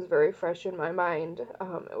that was very fresh in my mind.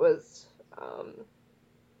 It was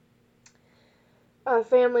a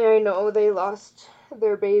family I know, they lost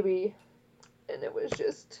their baby, and it was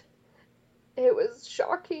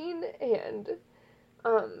shocking and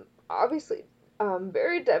obviously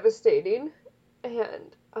very devastating,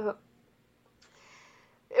 and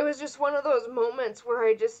it was just one of those moments where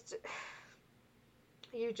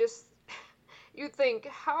you think,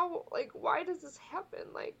 why does this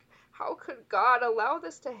happen? Like, how could God allow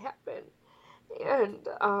this to happen? And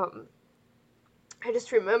I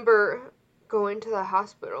just remember going to the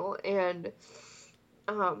hospital, and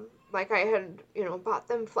I had, bought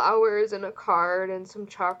them flowers and a card and some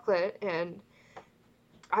chocolate, and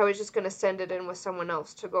I was just going to send it in with someone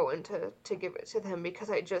else to go in to give it to them, because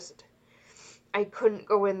I couldn't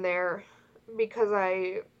go in there because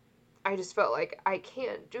I just felt like I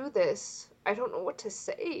can't do this. I don't know what to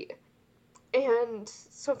say. And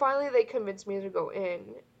so finally they convinced me to go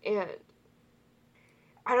in, and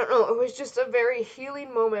I don't know, it was just a very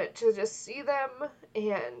healing moment to just see them,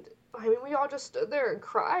 and I mean, we all just stood there and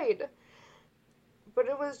cried. But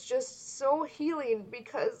it was just so healing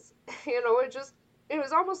because, it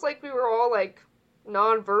was almost like we were all like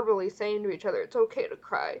non-verbally saying to each other, it's okay to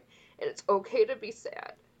cry and it's okay to be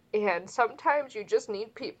sad. And sometimes you just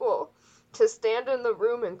need people to stand in the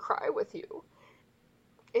room and cry with you.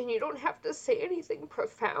 And you don't have to say anything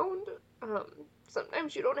profound.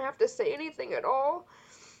 Sometimes you don't have to say anything at all.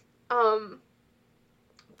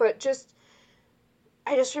 But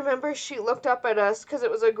I just remember she looked up at us, because it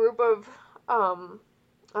was a group of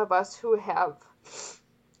us who have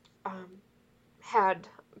had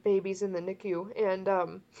babies in the NICU,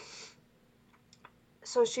 and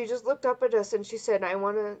so she just looked up at us and she said, I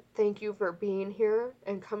want to thank you for being here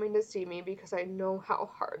and coming to see me, because I know how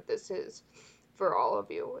hard this is for all of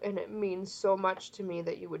you, and it means so much to me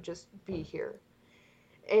that you would just be here.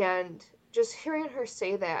 And just hearing her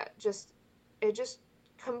say that, it just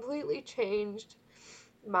completely changed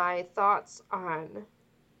my thoughts on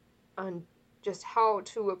just how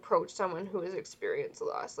to approach someone who has experienced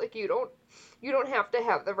loss. Like, you don't have to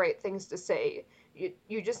have the right things to say.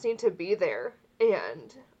 You just need to be there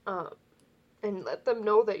and let them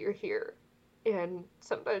know that you're here. And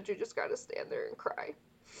sometimes you just gotta stand there and cry.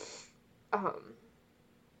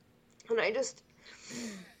 And I just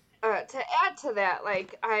to add to that,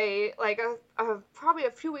 probably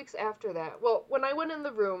a few weeks after that, well, when I went in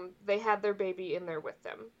the room, they had their baby in there with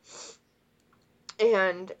them.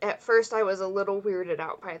 And at first I was a little weirded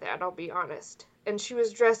out by that, I'll be honest. And she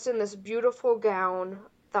was dressed in this beautiful gown.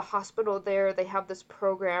 The hospital there, they have this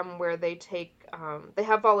program where they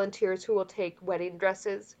have volunteers who will take wedding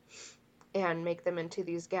dresses and make them into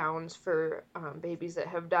these gowns for babies that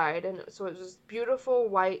have died. And so it was this beautiful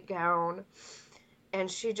white gown. And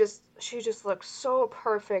she just looked so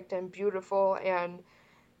perfect and beautiful, and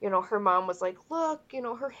her mom was like, look,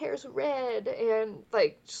 her hair's red, and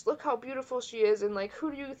just look how beautiful she is, and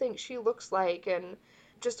who do you think she looks like, and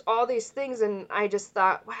just all these things. And I just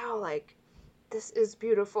thought, wow, this is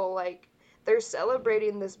beautiful. They're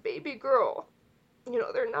celebrating this baby girl.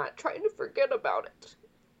 They're not trying to forget about it.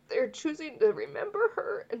 They're choosing to remember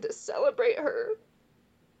her and to celebrate her.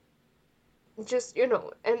 just,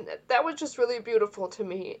 and that was just really beautiful to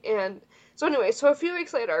me. And so anyway, so a few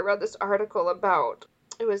weeks later, I read this article about,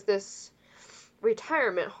 it was this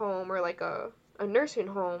retirement home, or like a nursing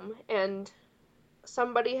home, and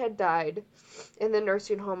somebody had died in the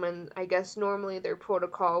nursing home, and I guess normally their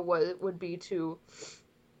protocol would be to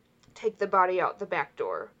take the body out the back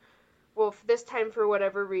door. Well, this time, for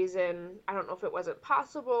whatever reason, I don't know if it wasn't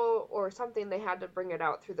possible or something, they had to bring it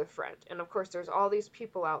out through the front. And of course, there's all these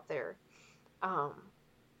people out there.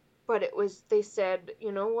 But they said,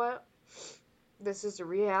 you know what? This is a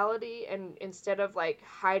reality, and instead of like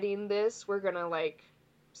hiding this, we're gonna like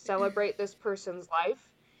celebrate this person's life.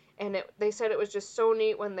 And they said it was just so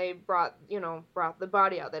neat when they brought the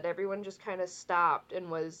body out, that everyone just kind of stopped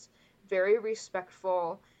and was very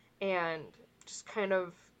respectful, and just kind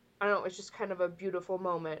of, I don't know, it was just kind of a beautiful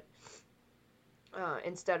moment,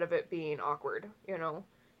 instead of it being awkward,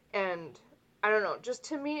 and I don't know, just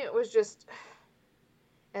to me it was just,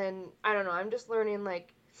 and I don't know, I'm just learning,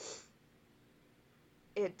 like,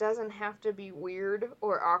 it doesn't have to be weird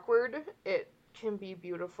or awkward, it can be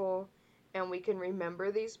beautiful, and we can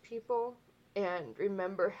remember these people and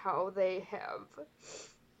remember how they have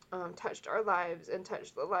touched our lives and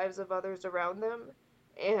touched the lives of others around them,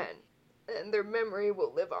 and their memory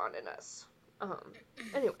will live on in us.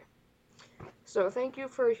 Anyway, so thank you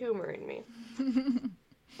for humoring me.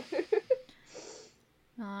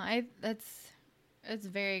 It's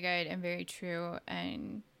very good and very true,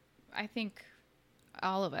 and I think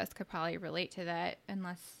all of us could probably relate to that,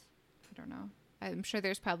 unless, I don't know, I'm sure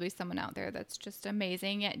there's probably someone out there that's just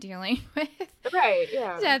amazing at dealing with right,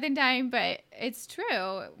 yeah, death and dying, but it's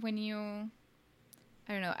true when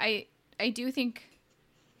I don't know, I do think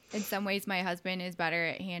in some ways my husband is better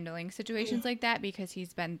at handling situations like that because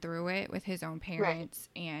he's been through it with his own parents,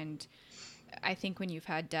 right. And I think when you've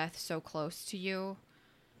had death so close to you,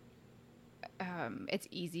 it's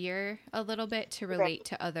easier a little bit to relate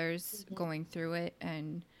to others going through it.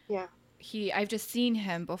 And yeah, I've just seen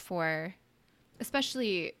him before,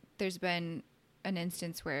 especially there's been an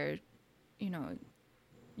instance where,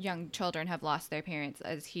 young children have lost their parents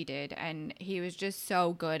as he did. And he was just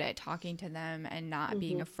so good at talking to them and not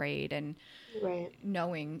being afraid and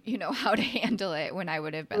knowing, how to handle it, when I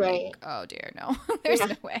would have been like, oh dear, no, there's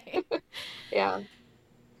no way. Yeah.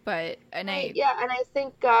 But, and I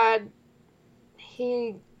think God,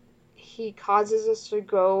 he causes us to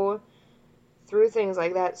go through things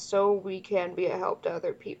like that so we can be a help to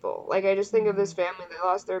other people. Like, I just think of this family that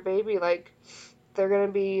lost their baby, like, they're going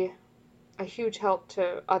to be a huge help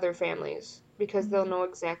to other families because they'll know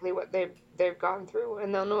exactly what they've gone through,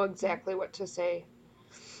 and they'll know exactly what to say.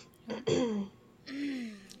 Glad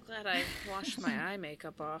I washed my eye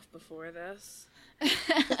makeup off before this. Do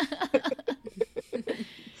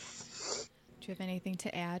you have anything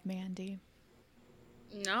to add, Mandy?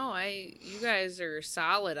 No, you guys are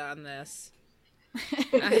solid on this.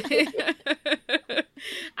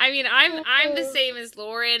 I mean, I'm the same as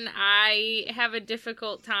Lauren. I have a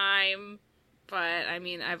difficult time, but I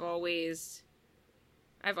mean, I've always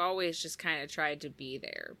just kind of tried to be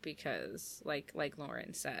there because, like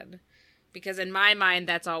Lauren said, because in my mind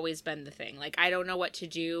that's always been the thing. Like, I don't know what to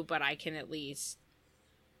do, but I can at least,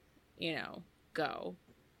 go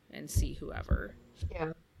and see whoever.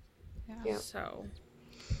 Yeah. So.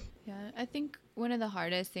 Yeah, I think one of the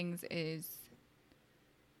hardest things is,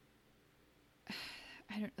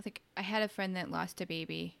 I had a friend that lost a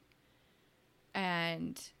baby,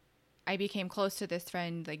 and I became close to this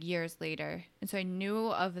friend like years later, and so I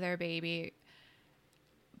knew of their baby,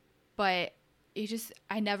 but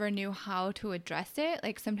I never knew how to address it.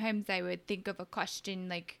 Like, sometimes I would think of a question,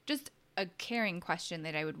 like just a caring question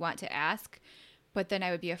that I would want to ask, but then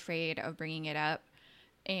I would be afraid of bringing it up.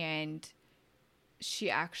 And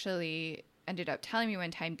she actually ended up telling me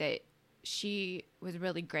one time that she was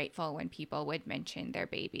really grateful when people would mention their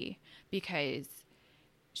baby because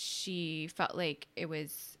she felt like it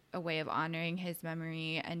was a way of honoring his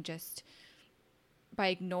memory, and just by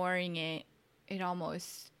ignoring it,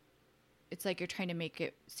 it's like you're trying to make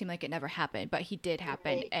it seem like it never happened, but he did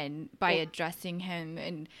happen. Right. And by addressing him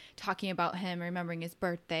and talking about him, remembering his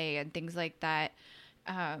birthday and things like that,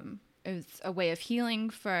 it was a way of healing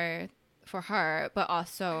for her, but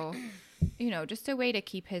also, just a way to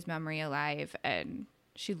keep his memory alive. And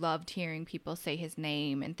she loved hearing people say his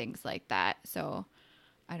name and things like that. So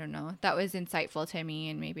I don't know, that was insightful to me,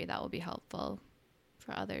 and maybe that will be helpful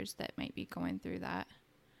for others that might be going through that.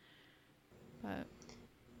 But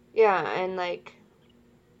yeah, and like,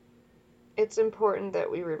 it's important that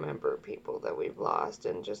we remember people that we've lost,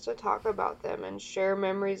 and just to talk about them and share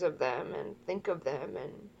memories of them and think of them,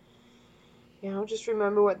 and just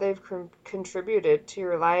remember what they've contributed to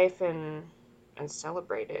your life and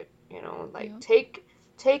celebrate it. Like take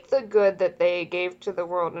the good that they gave to the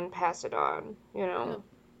world and pass it on.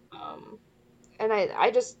 And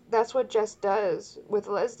I just that's what Jess does with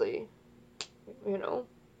Leslie.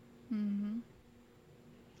 Mm-hmm.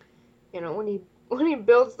 When he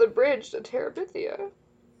builds the bridge to Terabithia.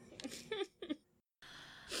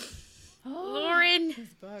 Lauren,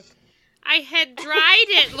 His book. I had dried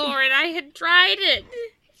it, Lauren. I had dried it.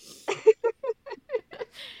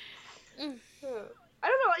 I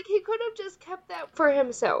don't know, like he could have just kept that for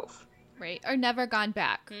himself. Right, or never gone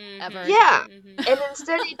back, ever. Yeah, Mhm. and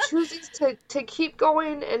instead he chooses to keep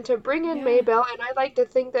going and to bring in Maybelle, and I like to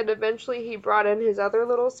think that eventually he brought in his other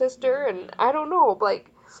little sister, and I don't know,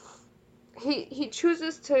 like, he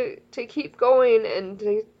chooses to keep going and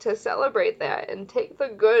to celebrate that and take the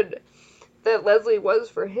good that Leslie was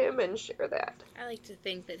for him and share that. I like to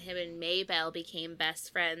think that him and Maybelle became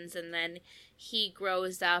best friends, and then he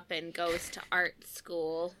grows up and goes to art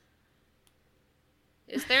school.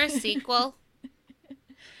 Is there a sequel?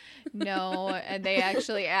 No, and they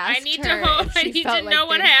actually asked I need her if I she need felt to like know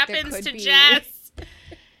what there happens could to be. Jess.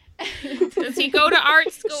 Does he go to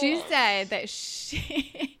art school? She said that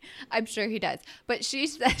I'm sure he does, but she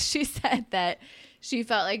said that she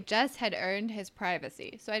felt like Jess had earned his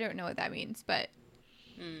privacy. So I don't know what that means, but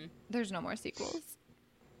there's no more sequels.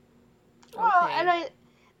 Well, Okay. and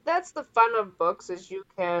that's the fun of books is you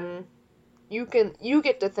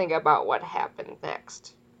get to think about what happened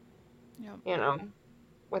next. Yep.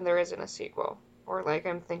 When there isn't a sequel. Or like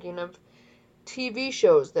I'm thinking of TV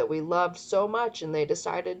shows that we loved so much and they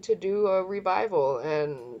decided to do a revival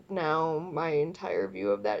and now my entire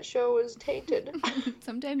view of that show is tainted.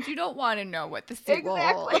 Sometimes you don't want to know what the sequel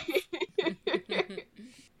holds. Exactly.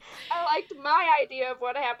 I liked my idea of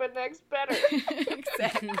what happened next better.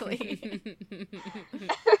 Exactly.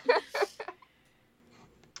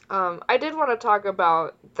 I did want to talk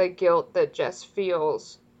about the guilt that Jess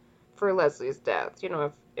feels for Leslie's death.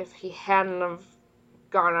 If he hadn't have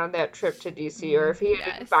gone on that trip to DC or if he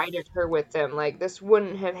had invited her with them, like this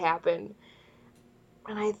wouldn't have happened.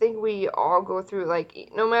 And I think we all go through, like,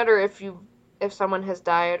 no matter if someone has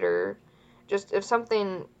died or just if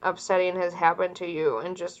something upsetting has happened to you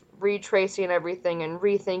and just retracing everything and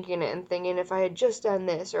rethinking it and thinking if I had just done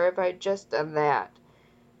this or if I had just done that,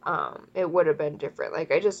 it would have been different.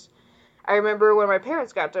 Like I remember when my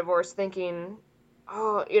parents got divorced thinking,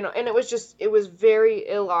 oh, and it was very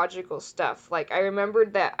illogical stuff. Like I remember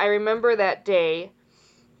that day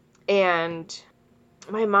and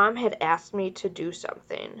my mom had asked me to do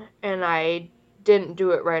something and I didn't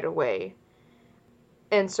do it right away.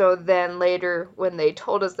 And so then later when they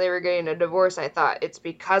told us they were getting a divorce, I thought it's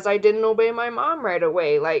because I didn't obey my mom right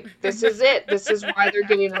away. Like this is it. This is why they're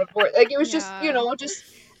getting a divorce. Like it was just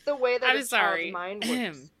the way that I'm sorry. Mind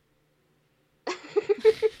works.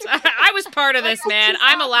 I was part of this, man.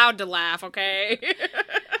 I'm allowed to laugh, okay?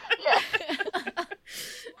 Yeah.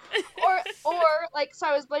 or like so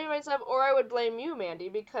I was blaming myself, or I would blame you, Mandy,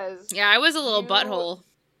 because I was a little butthole.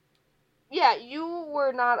 Yeah, you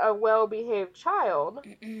were not a well-behaved child,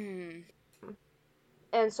 and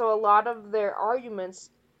so a lot of their arguments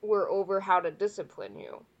were over how to discipline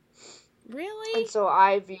you. Really? And so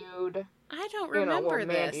I viewed. I don't remember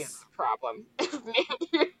Mandy's this. problem.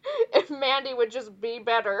 If Mandy would just be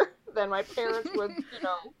better, then my parents would,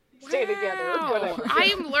 stay together. Whatever. I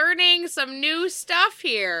am learning some new stuff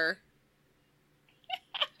here.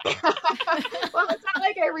 Well, it's not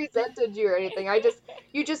like I resented you or anything.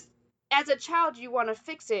 You just, as a child, you want to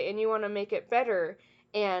fix it and you want to make it better.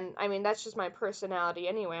 And I mean, that's just my personality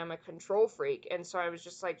anyway. I'm a control freak. And so I was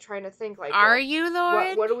just like trying to think like, Are you,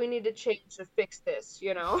 Lauren? What do we need to change to fix this?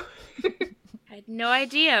 I had no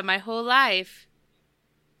idea my whole life.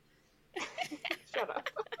 Shut up.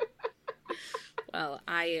 Well,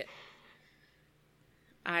 I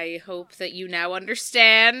hope that you now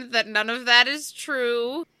understand that none of that is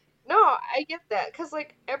true. No, I get that. Because,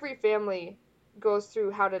 like, every family goes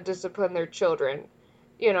through how to discipline their children.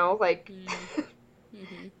 Like...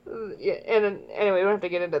 Yeah, and anyway, we don't have to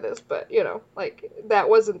get into this, but, like, that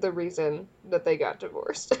wasn't the reason that they got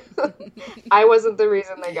divorced. I wasn't the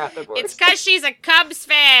reason they got divorced. It's because she's a Cubs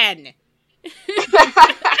fan!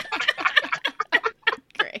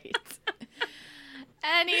 Great.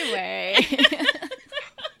 Anyway.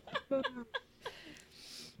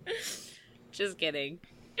 Just kidding.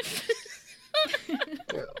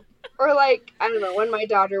 Or, like, I don't know, when my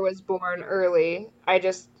daughter was born early, I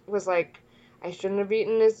just was like, I shouldn't have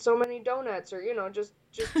eaten so many donuts, or, just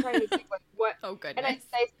trying to think, like, what... Oh, goodness.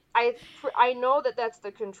 And I know that that's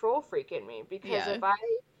the control freak in me, because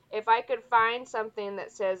if I could find something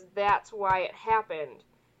that says that's why it happened,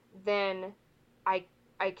 then I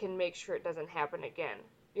can make sure it doesn't happen again,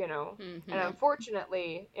 you know? Mm-hmm. And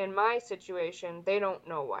unfortunately, in my situation, they don't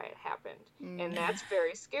know why it happened. And that's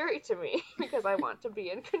very scary to me because I want to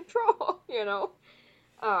be in control, you know?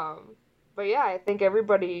 But yeah, I think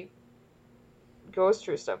everybody goes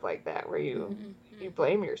through stuff like that where you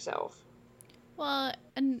blame yourself. Well,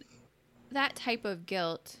 and that type of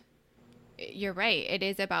guilt, you're right. It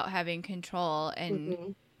is about having control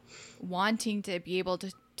and wanting to be able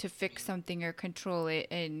to fix something or control it.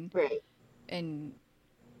 Right. And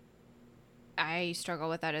I struggle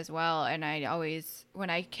with that as well. And I always, when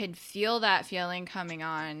I can feel that feeling coming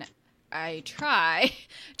on, I try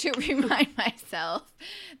to remind myself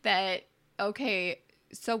that, okay,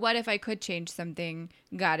 so what if I could change something?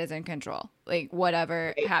 God is in control. Like,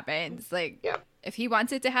 whatever happens, like, if he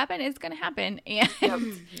wants it to happen, it's going to happen. And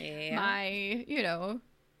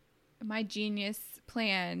my genius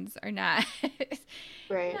plans are not,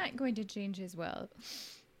 not going to change his will.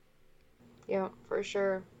 Yeah, for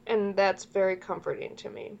sure. And that's very comforting to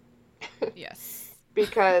me. Yes.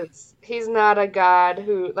 Because he's not a God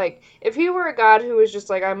who, like, if he were a God who was just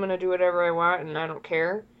like, I'm going to do whatever I want and I don't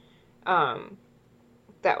care,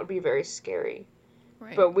 that would be very scary.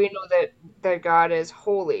 Right. But we know that God is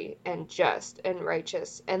holy and just and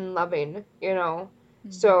righteous and loving, you know?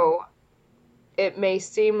 Mm-hmm. So it may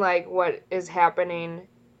seem like what is happening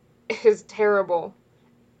is terrible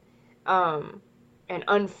and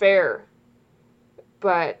unfair,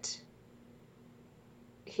 but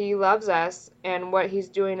he loves us and what he's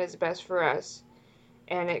doing is best for us.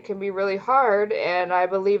 And it can be really hard, and I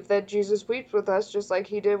believe that Jesus weeps with us just like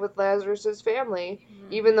he did with Lazarus' family,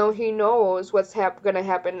 even though he knows what's going to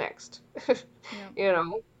happen next. You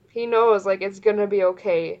know, he knows, like, it's going to be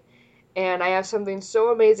okay, and I have something so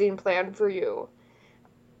amazing planned for you.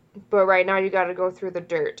 But right now you got to go through the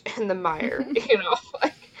dirt and the mire, you know,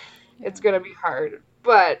 like, it's going to be hard.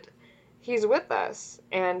 But he's with us,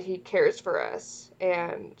 and he cares for us,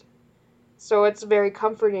 and so it's very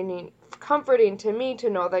comforting to me to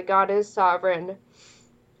know that God is sovereign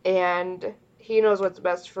and he knows what's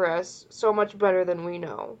best for us so much better than we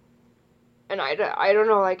know. And I don't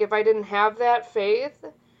know, like, if I didn't have that faith,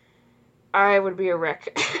 I would be a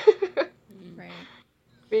wreck. Right.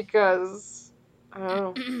 Because, I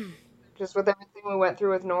don't know, just with everything we went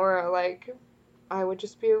through with Nora, like, I would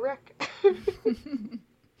just be a wreck.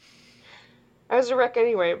 I was a wreck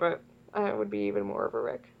anyway, but I would be even more of a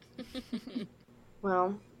wreck.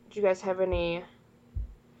 Well, do you guys have any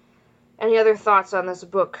other thoughts on this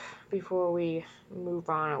book before we move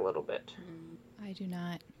on a little bit? I do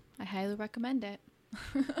not. I highly recommend it.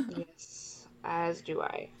 Yes, as do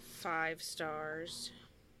I. 5 stars.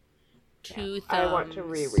 2 thumbs. I want to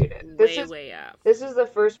reread it. Way up. This is the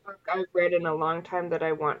first book I've read in a long time that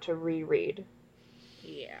I want to reread.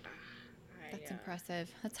 Yeah. That's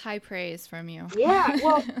impressive. That's high praise from you. Yeah,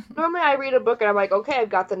 well, normally I read a book and I'm like, okay, I've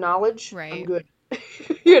got the knowledge. Right. I'm good.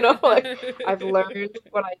 You know, like, I've learned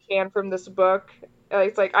what I can from this book.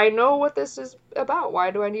 It's like, I know what this is about.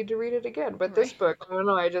 Why do I need to read it again? But this book, I don't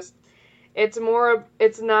know, it's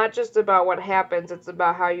not just about what happens, it's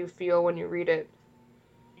about how you feel when you read it.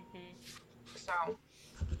 So,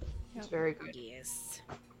 it's very good. Yes.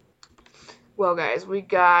 Well, guys, we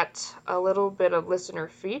got a little bit of listener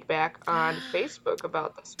feedback on Facebook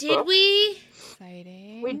about this book. Did we?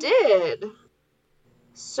 Exciting. We did.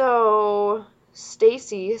 So,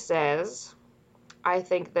 Stacy says, I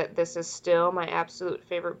think that this is still my absolute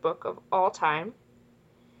favorite book of all time.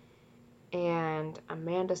 And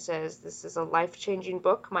Amanda says, this is a life-changing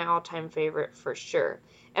book, my all-time favorite for sure.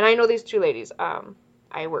 And I know these two ladies.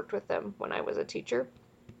 I worked with them when I was a teacher.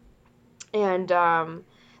 And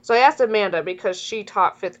so I asked Amanda because she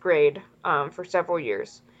taught 5th grade for several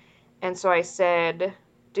years. And so I said,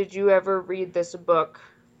 did you ever read this book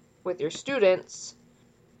with your students?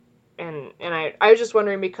 And I was just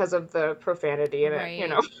wondering because of the profanity in it, you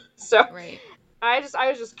know. So I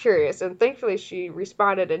was just curious, and thankfully she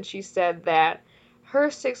responded and she said that her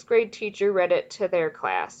 6th grade teacher read it to their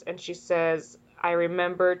class, and she says, I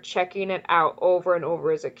remember checking it out over and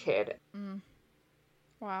over as a kid.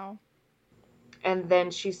 Wow. And then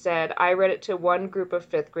she said, I read it to one group of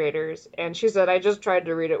 5th graders, and she said, I just tried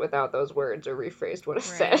to read it without those words or rephrased what it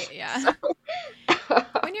said. Yeah. So.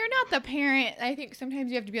 When you're not the parent, I think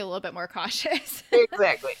sometimes you have to be a little bit more cautious.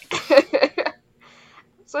 Exactly.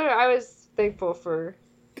 So I was thankful for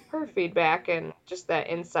her feedback and just that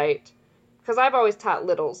insight. Because I've always taught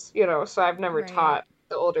littles, you know, so I've never taught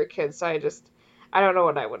the older kids, so I don't know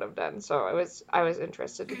what I would have done. So I was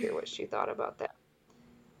interested to hear what she thought about that.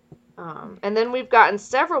 And then we've gotten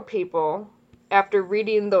several people, after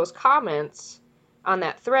reading those comments on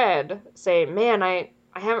that thread, saying, man, I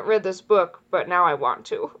haven't read this book, but now I want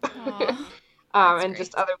to. Aw, And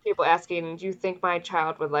just other people asking, do you think my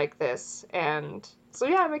child would like this? And so,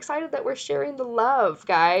 yeah, I'm excited that we're sharing the love,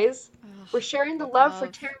 guys. We're sharing the love for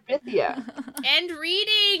Terabithia. And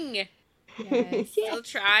reading! Yes. Still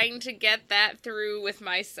trying to get that through with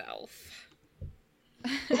myself.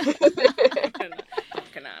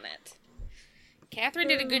 Working on it. Catherine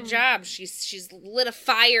did a good job. She's lit a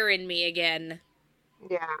fire in me again.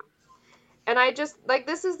 Yeah. And I just, like,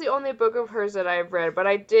 this is the only book of hers that I've read, but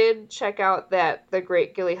I did check out The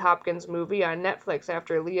Great Gilly Hopkins movie on Netflix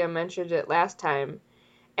after Leah mentioned it last time.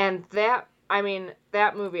 And that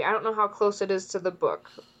movie, I don't know how close it is to the book,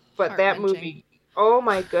 but that movie, oh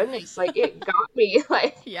my goodness, like, it got me.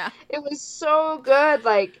 Like, Yeah. it was so good,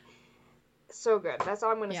 like, so good. That's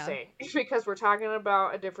all I'm going to say. Because we're talking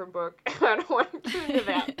about a different book. I don't want to get into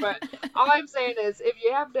that, but all I'm saying is, if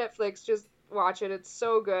you have Netflix, just watch it. It's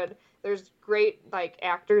so good. There's great, like,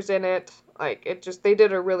 actors in it. Like, they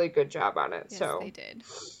did a really good job on it. Yes, so they did.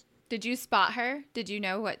 Did you spot her? Did you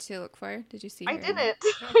know what to look for? Did you see her? I didn't.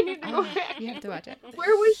 I need to go Oh, back. you have to watch it.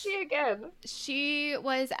 Where was she again? She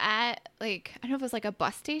was at, like, I don't know if it was like a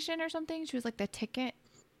bus station or something. She was like the ticket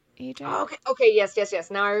agent. Oh, okay, yes.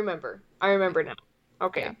 Now I remember now.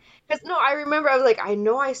 Okay. Yeah. Because, no, I remember, I was like, I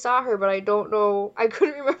know I saw her, but I don't know, I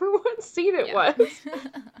couldn't remember what scene it was.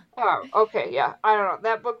 Oh, okay, yeah. I don't know.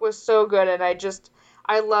 That book was so good, and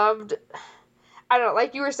I loved, I don't know,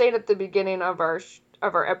 like you were saying at the beginning of our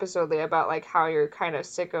episode, Leah, about, like, how you're kind of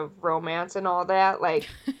sick of romance and all that, like,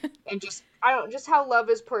 and just how love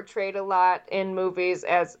is portrayed a lot in movies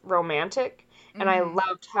as romantic, and I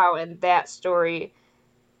loved how in that story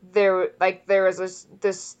there was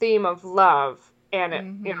this theme of love, and it,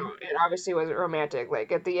 it obviously wasn't romantic.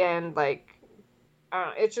 Like, at the end, like,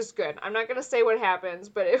 it's just good. I'm not gonna say what happens,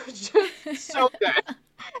 but it was just so good.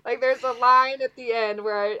 Like, there's a line at the end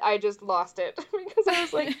where I just lost it because I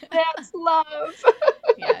was like, that's love.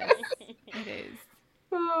 Yes, it is.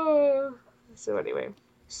 So anyway.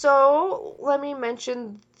 So, let me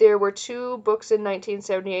mention there were 2 books in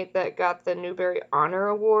 1978 that got the Newbery Honor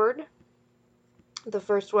Award. The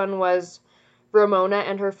first one was Ramona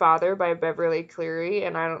and Her Father by Beverly Cleary,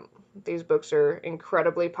 and these books are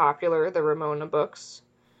incredibly popular, the Ramona books.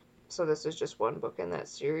 So this is just one book in that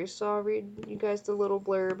series, so I'll read you guys the little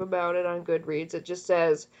blurb about it on Goodreads. It just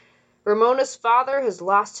says, Ramona's father has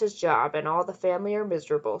lost his job and all the family are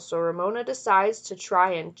miserable, so Ramona decides to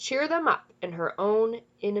try and cheer them up in her own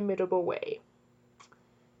inimitable way.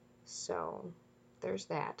 So, there's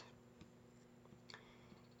that.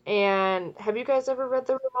 And have you guys ever read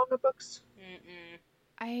the Ramona books? Mm-mm.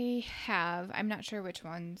 I have. I'm not sure which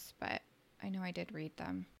ones, but I know I did read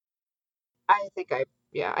them. I think I've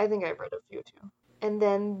read a few too. And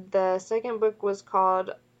then the second book was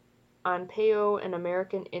called On Peo, An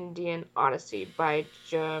American Indian Odyssey by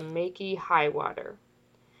Jamaica Highwater.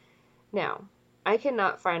 Now, I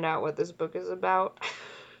cannot find out what this book is about.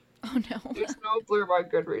 Oh no. There's no blurb on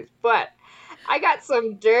Goodreads, but I got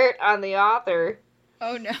some dirt on the author.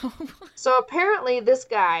 Oh no. So apparently this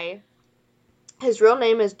guy, his real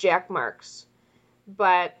name is Jack Marks,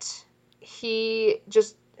 but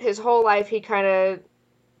his whole life he kind of,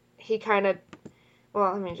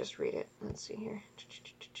 well, let me just read it. Let's see here.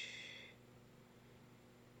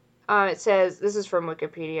 It says, this is from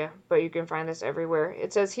Wikipedia, but you can find this everywhere.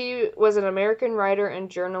 It says he was an American writer and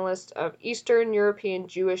journalist of Eastern European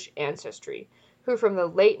Jewish ancestry, who from the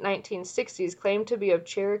late 1960s claimed to be of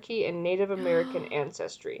Cherokee and Native American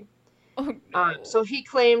ancestry. Oh no. So he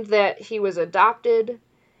claimed that he was adopted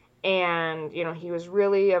and, he was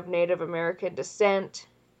really of Native American descent.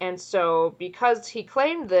 And so because he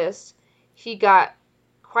claimed this, he got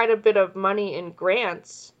quite a bit of money in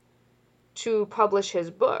grants to publish his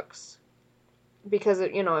books. Because,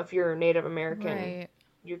 if you're Native American, Right.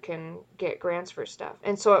 you can get grants for stuff.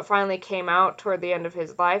 And so it finally came out toward the end of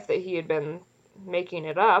his life that he had been making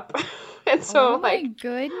it up. And so, oh my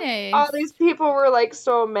goodness. all these people were,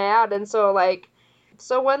 so mad. And so,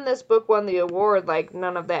 so when this book won the award,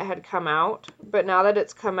 none of that had come out. But now that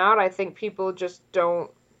it's come out, I think people just don't,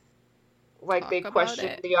 they Talk about question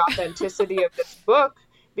it. the authenticity of this book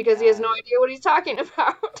because he has no idea what he's talking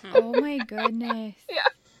about. Oh my goodness.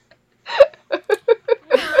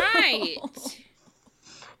 Right.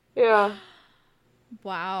 Yeah.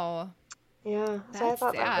 Wow. Yeah. So I That's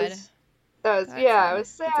thought sad. it was That's it was sad.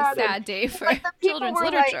 It's a and- sad day for the people children's were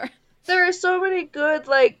literature. there are so many good,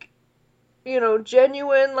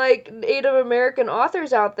 genuine, like, Native American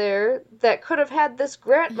authors out there that could have had this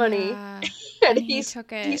grant money, Yeah. and And he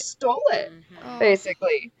took he it. stole it, Oh,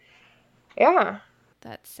 basically. Yeah.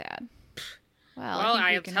 that's sad. Well, Well, I think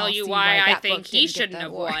we I'll can tell all you see why I that think book he didn't get shouldn't the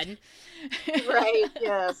have award. won. Right,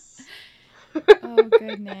 yes. Oh,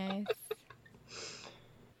 goodness.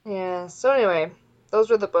 Yeah, so anyway, those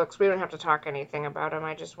were the books. We don't have to talk anything about them.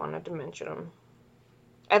 I just wanted to mention them.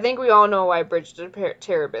 I think we all know why Bridge to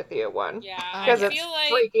Terabithia won. Yeah, Because I it's feel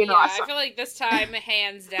like freaking awesome. I feel like this time,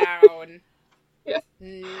 hands down. Yeah.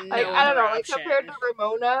 No Like, I don't other know, like, option. compared to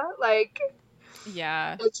Ramona, like,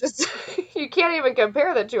 Yeah. it's just, you can't even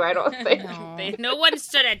compare the two, I don't think. No. No one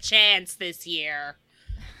stood a chance this year.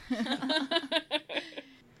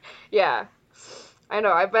 Yeah. I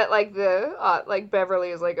know, I bet, like,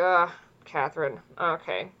 Beverly is like, Catherine,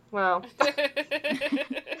 okay, well,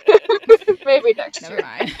 maybe next Never year.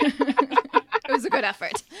 mind. It was a good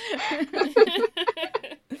effort.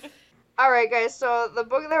 Alright, guys, so the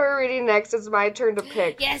book that we're reading next is my turn to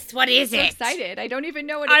pick. Yes, what is I'm so it? excited. I don't even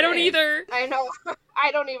know what it is. I don't either. I know.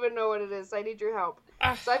 I don't even know what it is. I need your help.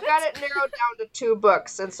 Ah, So I've got it narrowed down to 2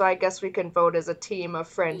 books, and so I guess we can vote as a team of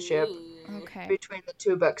friendship Ooh. Okay. between the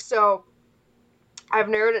 2 books. So I've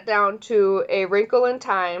narrowed it down to A Wrinkle in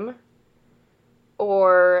Time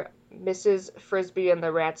or Mrs. Frisbee and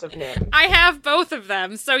the Rats of Nim. I have both of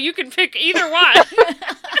them, so you can pick either one.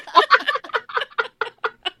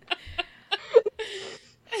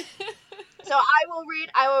 So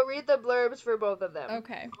I will read the blurbs for both of them.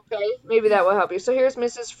 Okay. Okay, maybe that will help you. So here's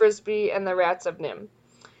Mrs. Frisbee and the Rats of Nim.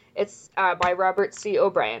 It's by Robert C.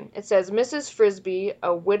 O'Brien. It says, Mrs. Frisbee,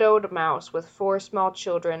 a widowed mouse with 4 small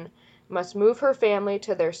children, must move her family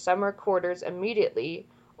to their summer quarters immediately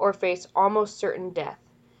or face almost certain death.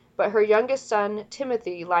 But her youngest son,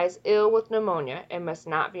 Timothy, lies ill with pneumonia and must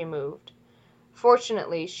not be moved.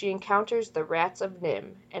 Fortunately, she encounters the Rats of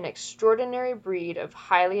Nim, an extraordinary breed of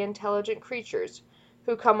highly intelligent creatures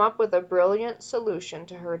who come up with a brilliant solution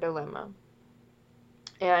to her dilemma.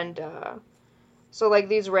 And, so, like,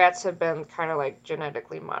 these rats have been kind of, like,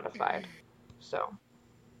 genetically modified. So,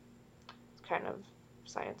 it's kind of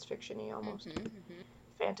science fiction-y almost.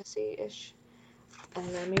 Fantasy-ish.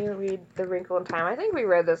 And let me read The Wrinkle in Time. I think we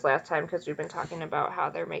read this last time because we've been talking about how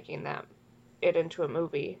they're making it into a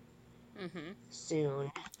movie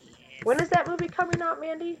soon. When is that movie coming out,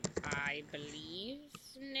 Mandy? I believe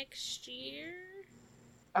next year.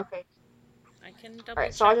 Okay. I can double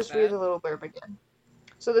Alright, so I'll just read the little blurb again.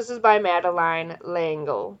 So this is by Madeline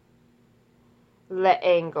L'Engle.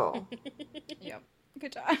 L'Engle. Yep.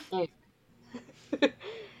 Good job.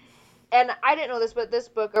 And I didn't know this, but this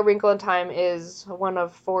book, A Wrinkle in Time, is one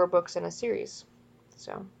of 4 books in a series.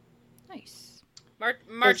 So, Nice. March It's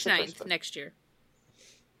the first 9th book. next year.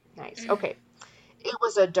 nice. Okay. It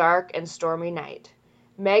was a dark and stormy night.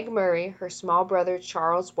 Meg Murray, her small brother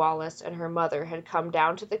Charles Wallace, and her mother had come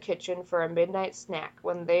down to the kitchen for a midnight snack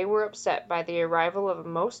when they were upset by the arrival of a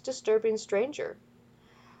most disturbing stranger.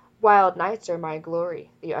 Wild nights are my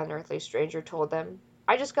glory, the unearthly stranger told them.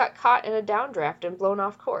 I just got caught in a downdraft and blown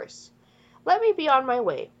off course. Let me be on my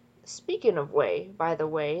way. Speaking of way, by the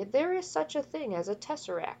way, there is such a thing as a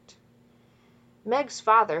tesseract. Meg's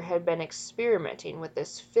father had been experimenting with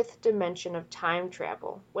this 5th dimension of time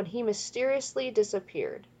travel when he mysteriously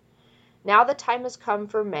disappeared. Now the time has come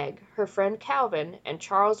for Meg, her friend Calvin, and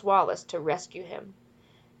Charles Wallace to rescue him.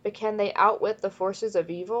 But can they outwit the forces of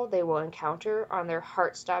evil they will encounter on their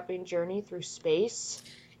heart-stopping journey through space?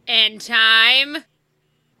 And time.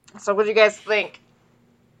 So what do you guys think?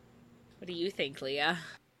 What do you think, Leah?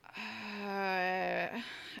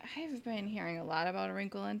 I've been hearing a lot about A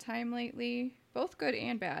Wrinkle in Time lately. Both good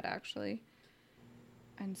and bad, actually.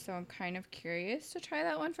 And so I'm kind of curious to try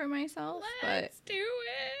that one for myself, Let's do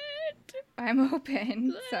it. but I'm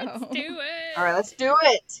open. Let's so do it. All right, let's do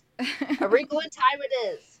it. A Wrinkle in Time it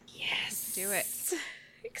is. Yes. do it.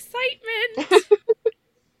 Excitement.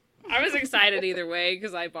 I was excited either way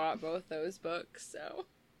because I bought both those books. So.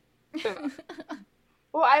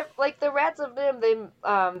 Well, I like the Rats of Nim.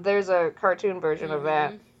 There's a cartoon version of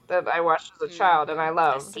that I watched as a child and I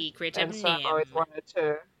loved. The Secret And of so I've Nim. always wanted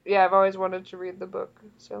to. Yeah, I've always wanted to read the book.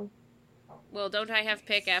 So Well, don't I have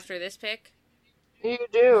pick after this pick? you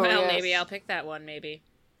do. Well, yes. maybe I'll pick that one. Maybe.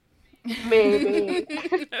 Maybe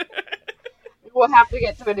we'll have to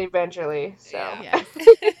get to it eventually. So. Yes.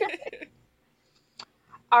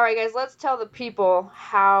 All right, guys. Let's tell the people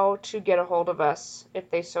how to get a hold of us if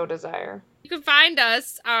they so desire. You can find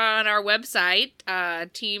us on our website,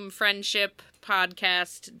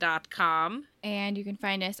 teamfriendshippodcast.com. And you can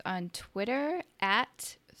find us on Twitter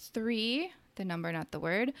at 3, the number, not the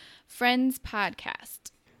word, Friends Podcast.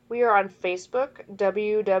 We are on Facebook,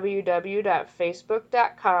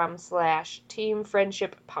 www.facebook.com/Team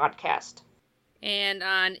Friendship Podcast. And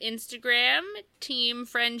on Instagram, Team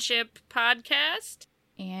Friendship Podcast.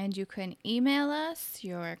 And you can email us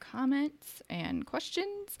your comments and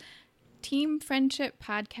questions,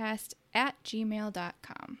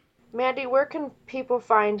 teamfriendshippodcast@gmail.com. Mandy, where can people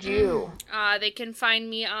find you? They can find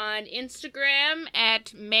me on Instagram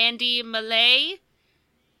at Mandy Malay.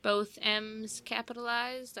 Both M's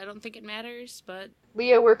capitalized. I don't think it matters, but...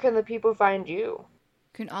 Leah, where can the people find you? You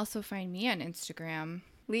can also find me on Instagram,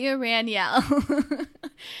 Leah Rangel.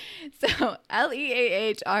 So,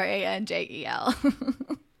 LeahRanjel.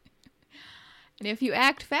 And if you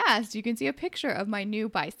act fast, you can see a picture of my new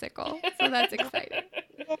bicycle. So that's exciting.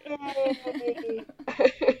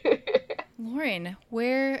 Lauren,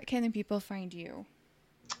 where can the people find you?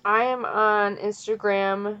 I am on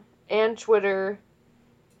Instagram and Twitter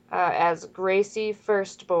as Gracie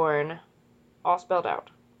Firstborn, all spelled out.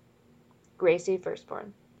 Gracie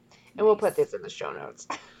Firstborn. And we'll put this in the show notes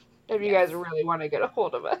if you guys really want to get a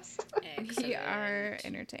hold of us. We are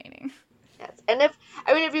entertaining. Yes. And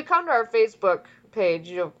if you come to our Facebook page,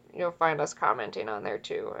 you'll find us commenting on there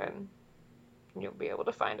too, and you'll be able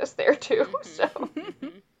to find us there too. So,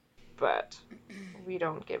 but we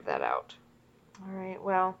don't give that out. All right.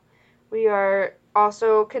 Well, we are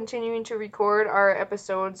also continuing to record our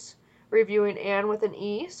episodes reviewing Anne with an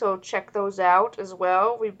E, so check those out as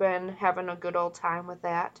well. We've been having a good old time with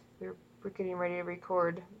that. We're getting ready to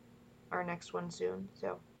record our next one soon,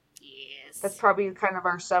 so Yes. that's probably kind of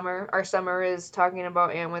our summer. Our summer is talking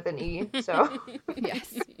about Anne with an E, so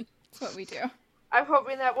Yes, that's what we do. I'm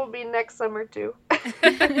hoping that will be next summer too.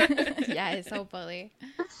 Yes, hopefully.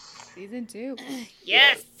 Season 2.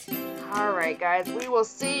 Yes. All right, guys, we will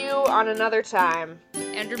see you on another time.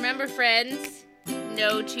 And remember, friends,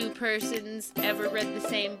 no two persons ever read the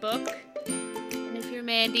same book. And if you're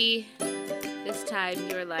Mandy, this time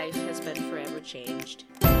your life has been forever changed.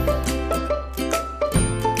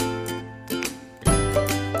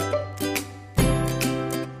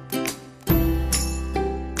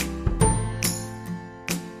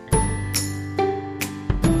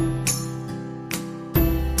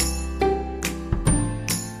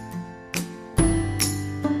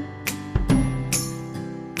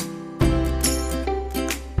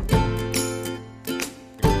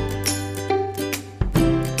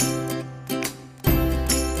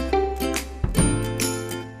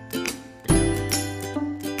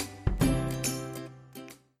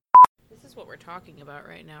 Talking about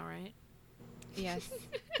right now, right? Yes.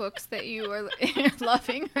 Books that you are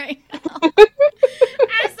loving right now. I'm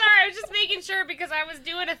sorry, I was just making sure because I was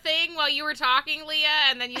doing a thing while you were talking, Leah,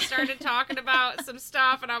 and then you started talking about some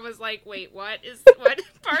stuff, and I was like, wait, what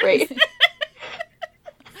part Wait. is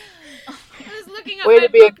I was looking up Way my to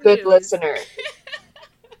be a book good news. listener.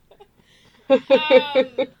 I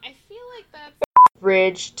feel like that's...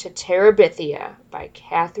 Bridge to Terabithia by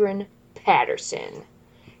Catherine Patterson.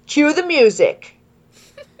 Cue the music.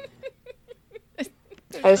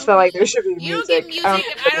 I just felt like there should be music. You don't get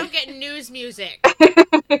music if I don't get news music.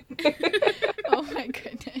 Oh my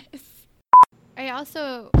goodness. I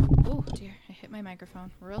also... Oh dear, I hit my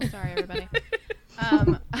microphone. Real sorry, everybody.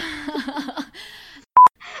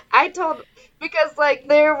 I told... Because, like,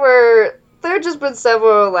 there have just been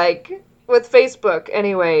several, like, with Facebook,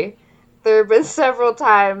 anyway, there have been several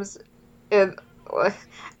times in...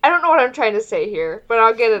 I don't know what I'm trying to say here, but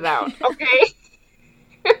I'll get it out, okay?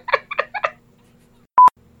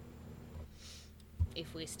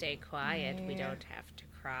 If we stay quiet, we don't have to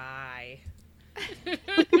cry.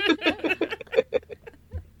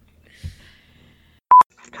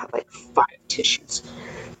 I've got, like, 5 tissues.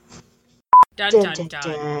 Dun Dun, dun dun,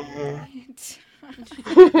 dun. dun.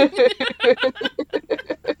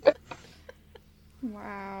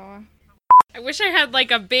 Wow. I wish I had like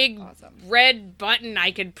a big Awesome. red button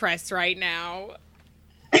I could press right now.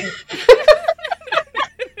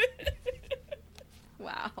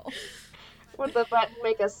 Wow. Would the button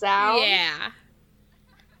make a sound? Yeah.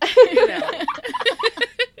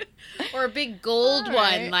 Or a big gold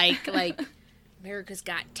one like America's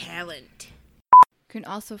Got Talent. You can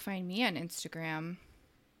also find me on Instagram.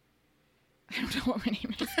 I don't know what my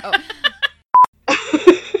name is. Oh.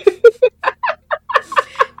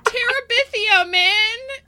 Terabithia, man!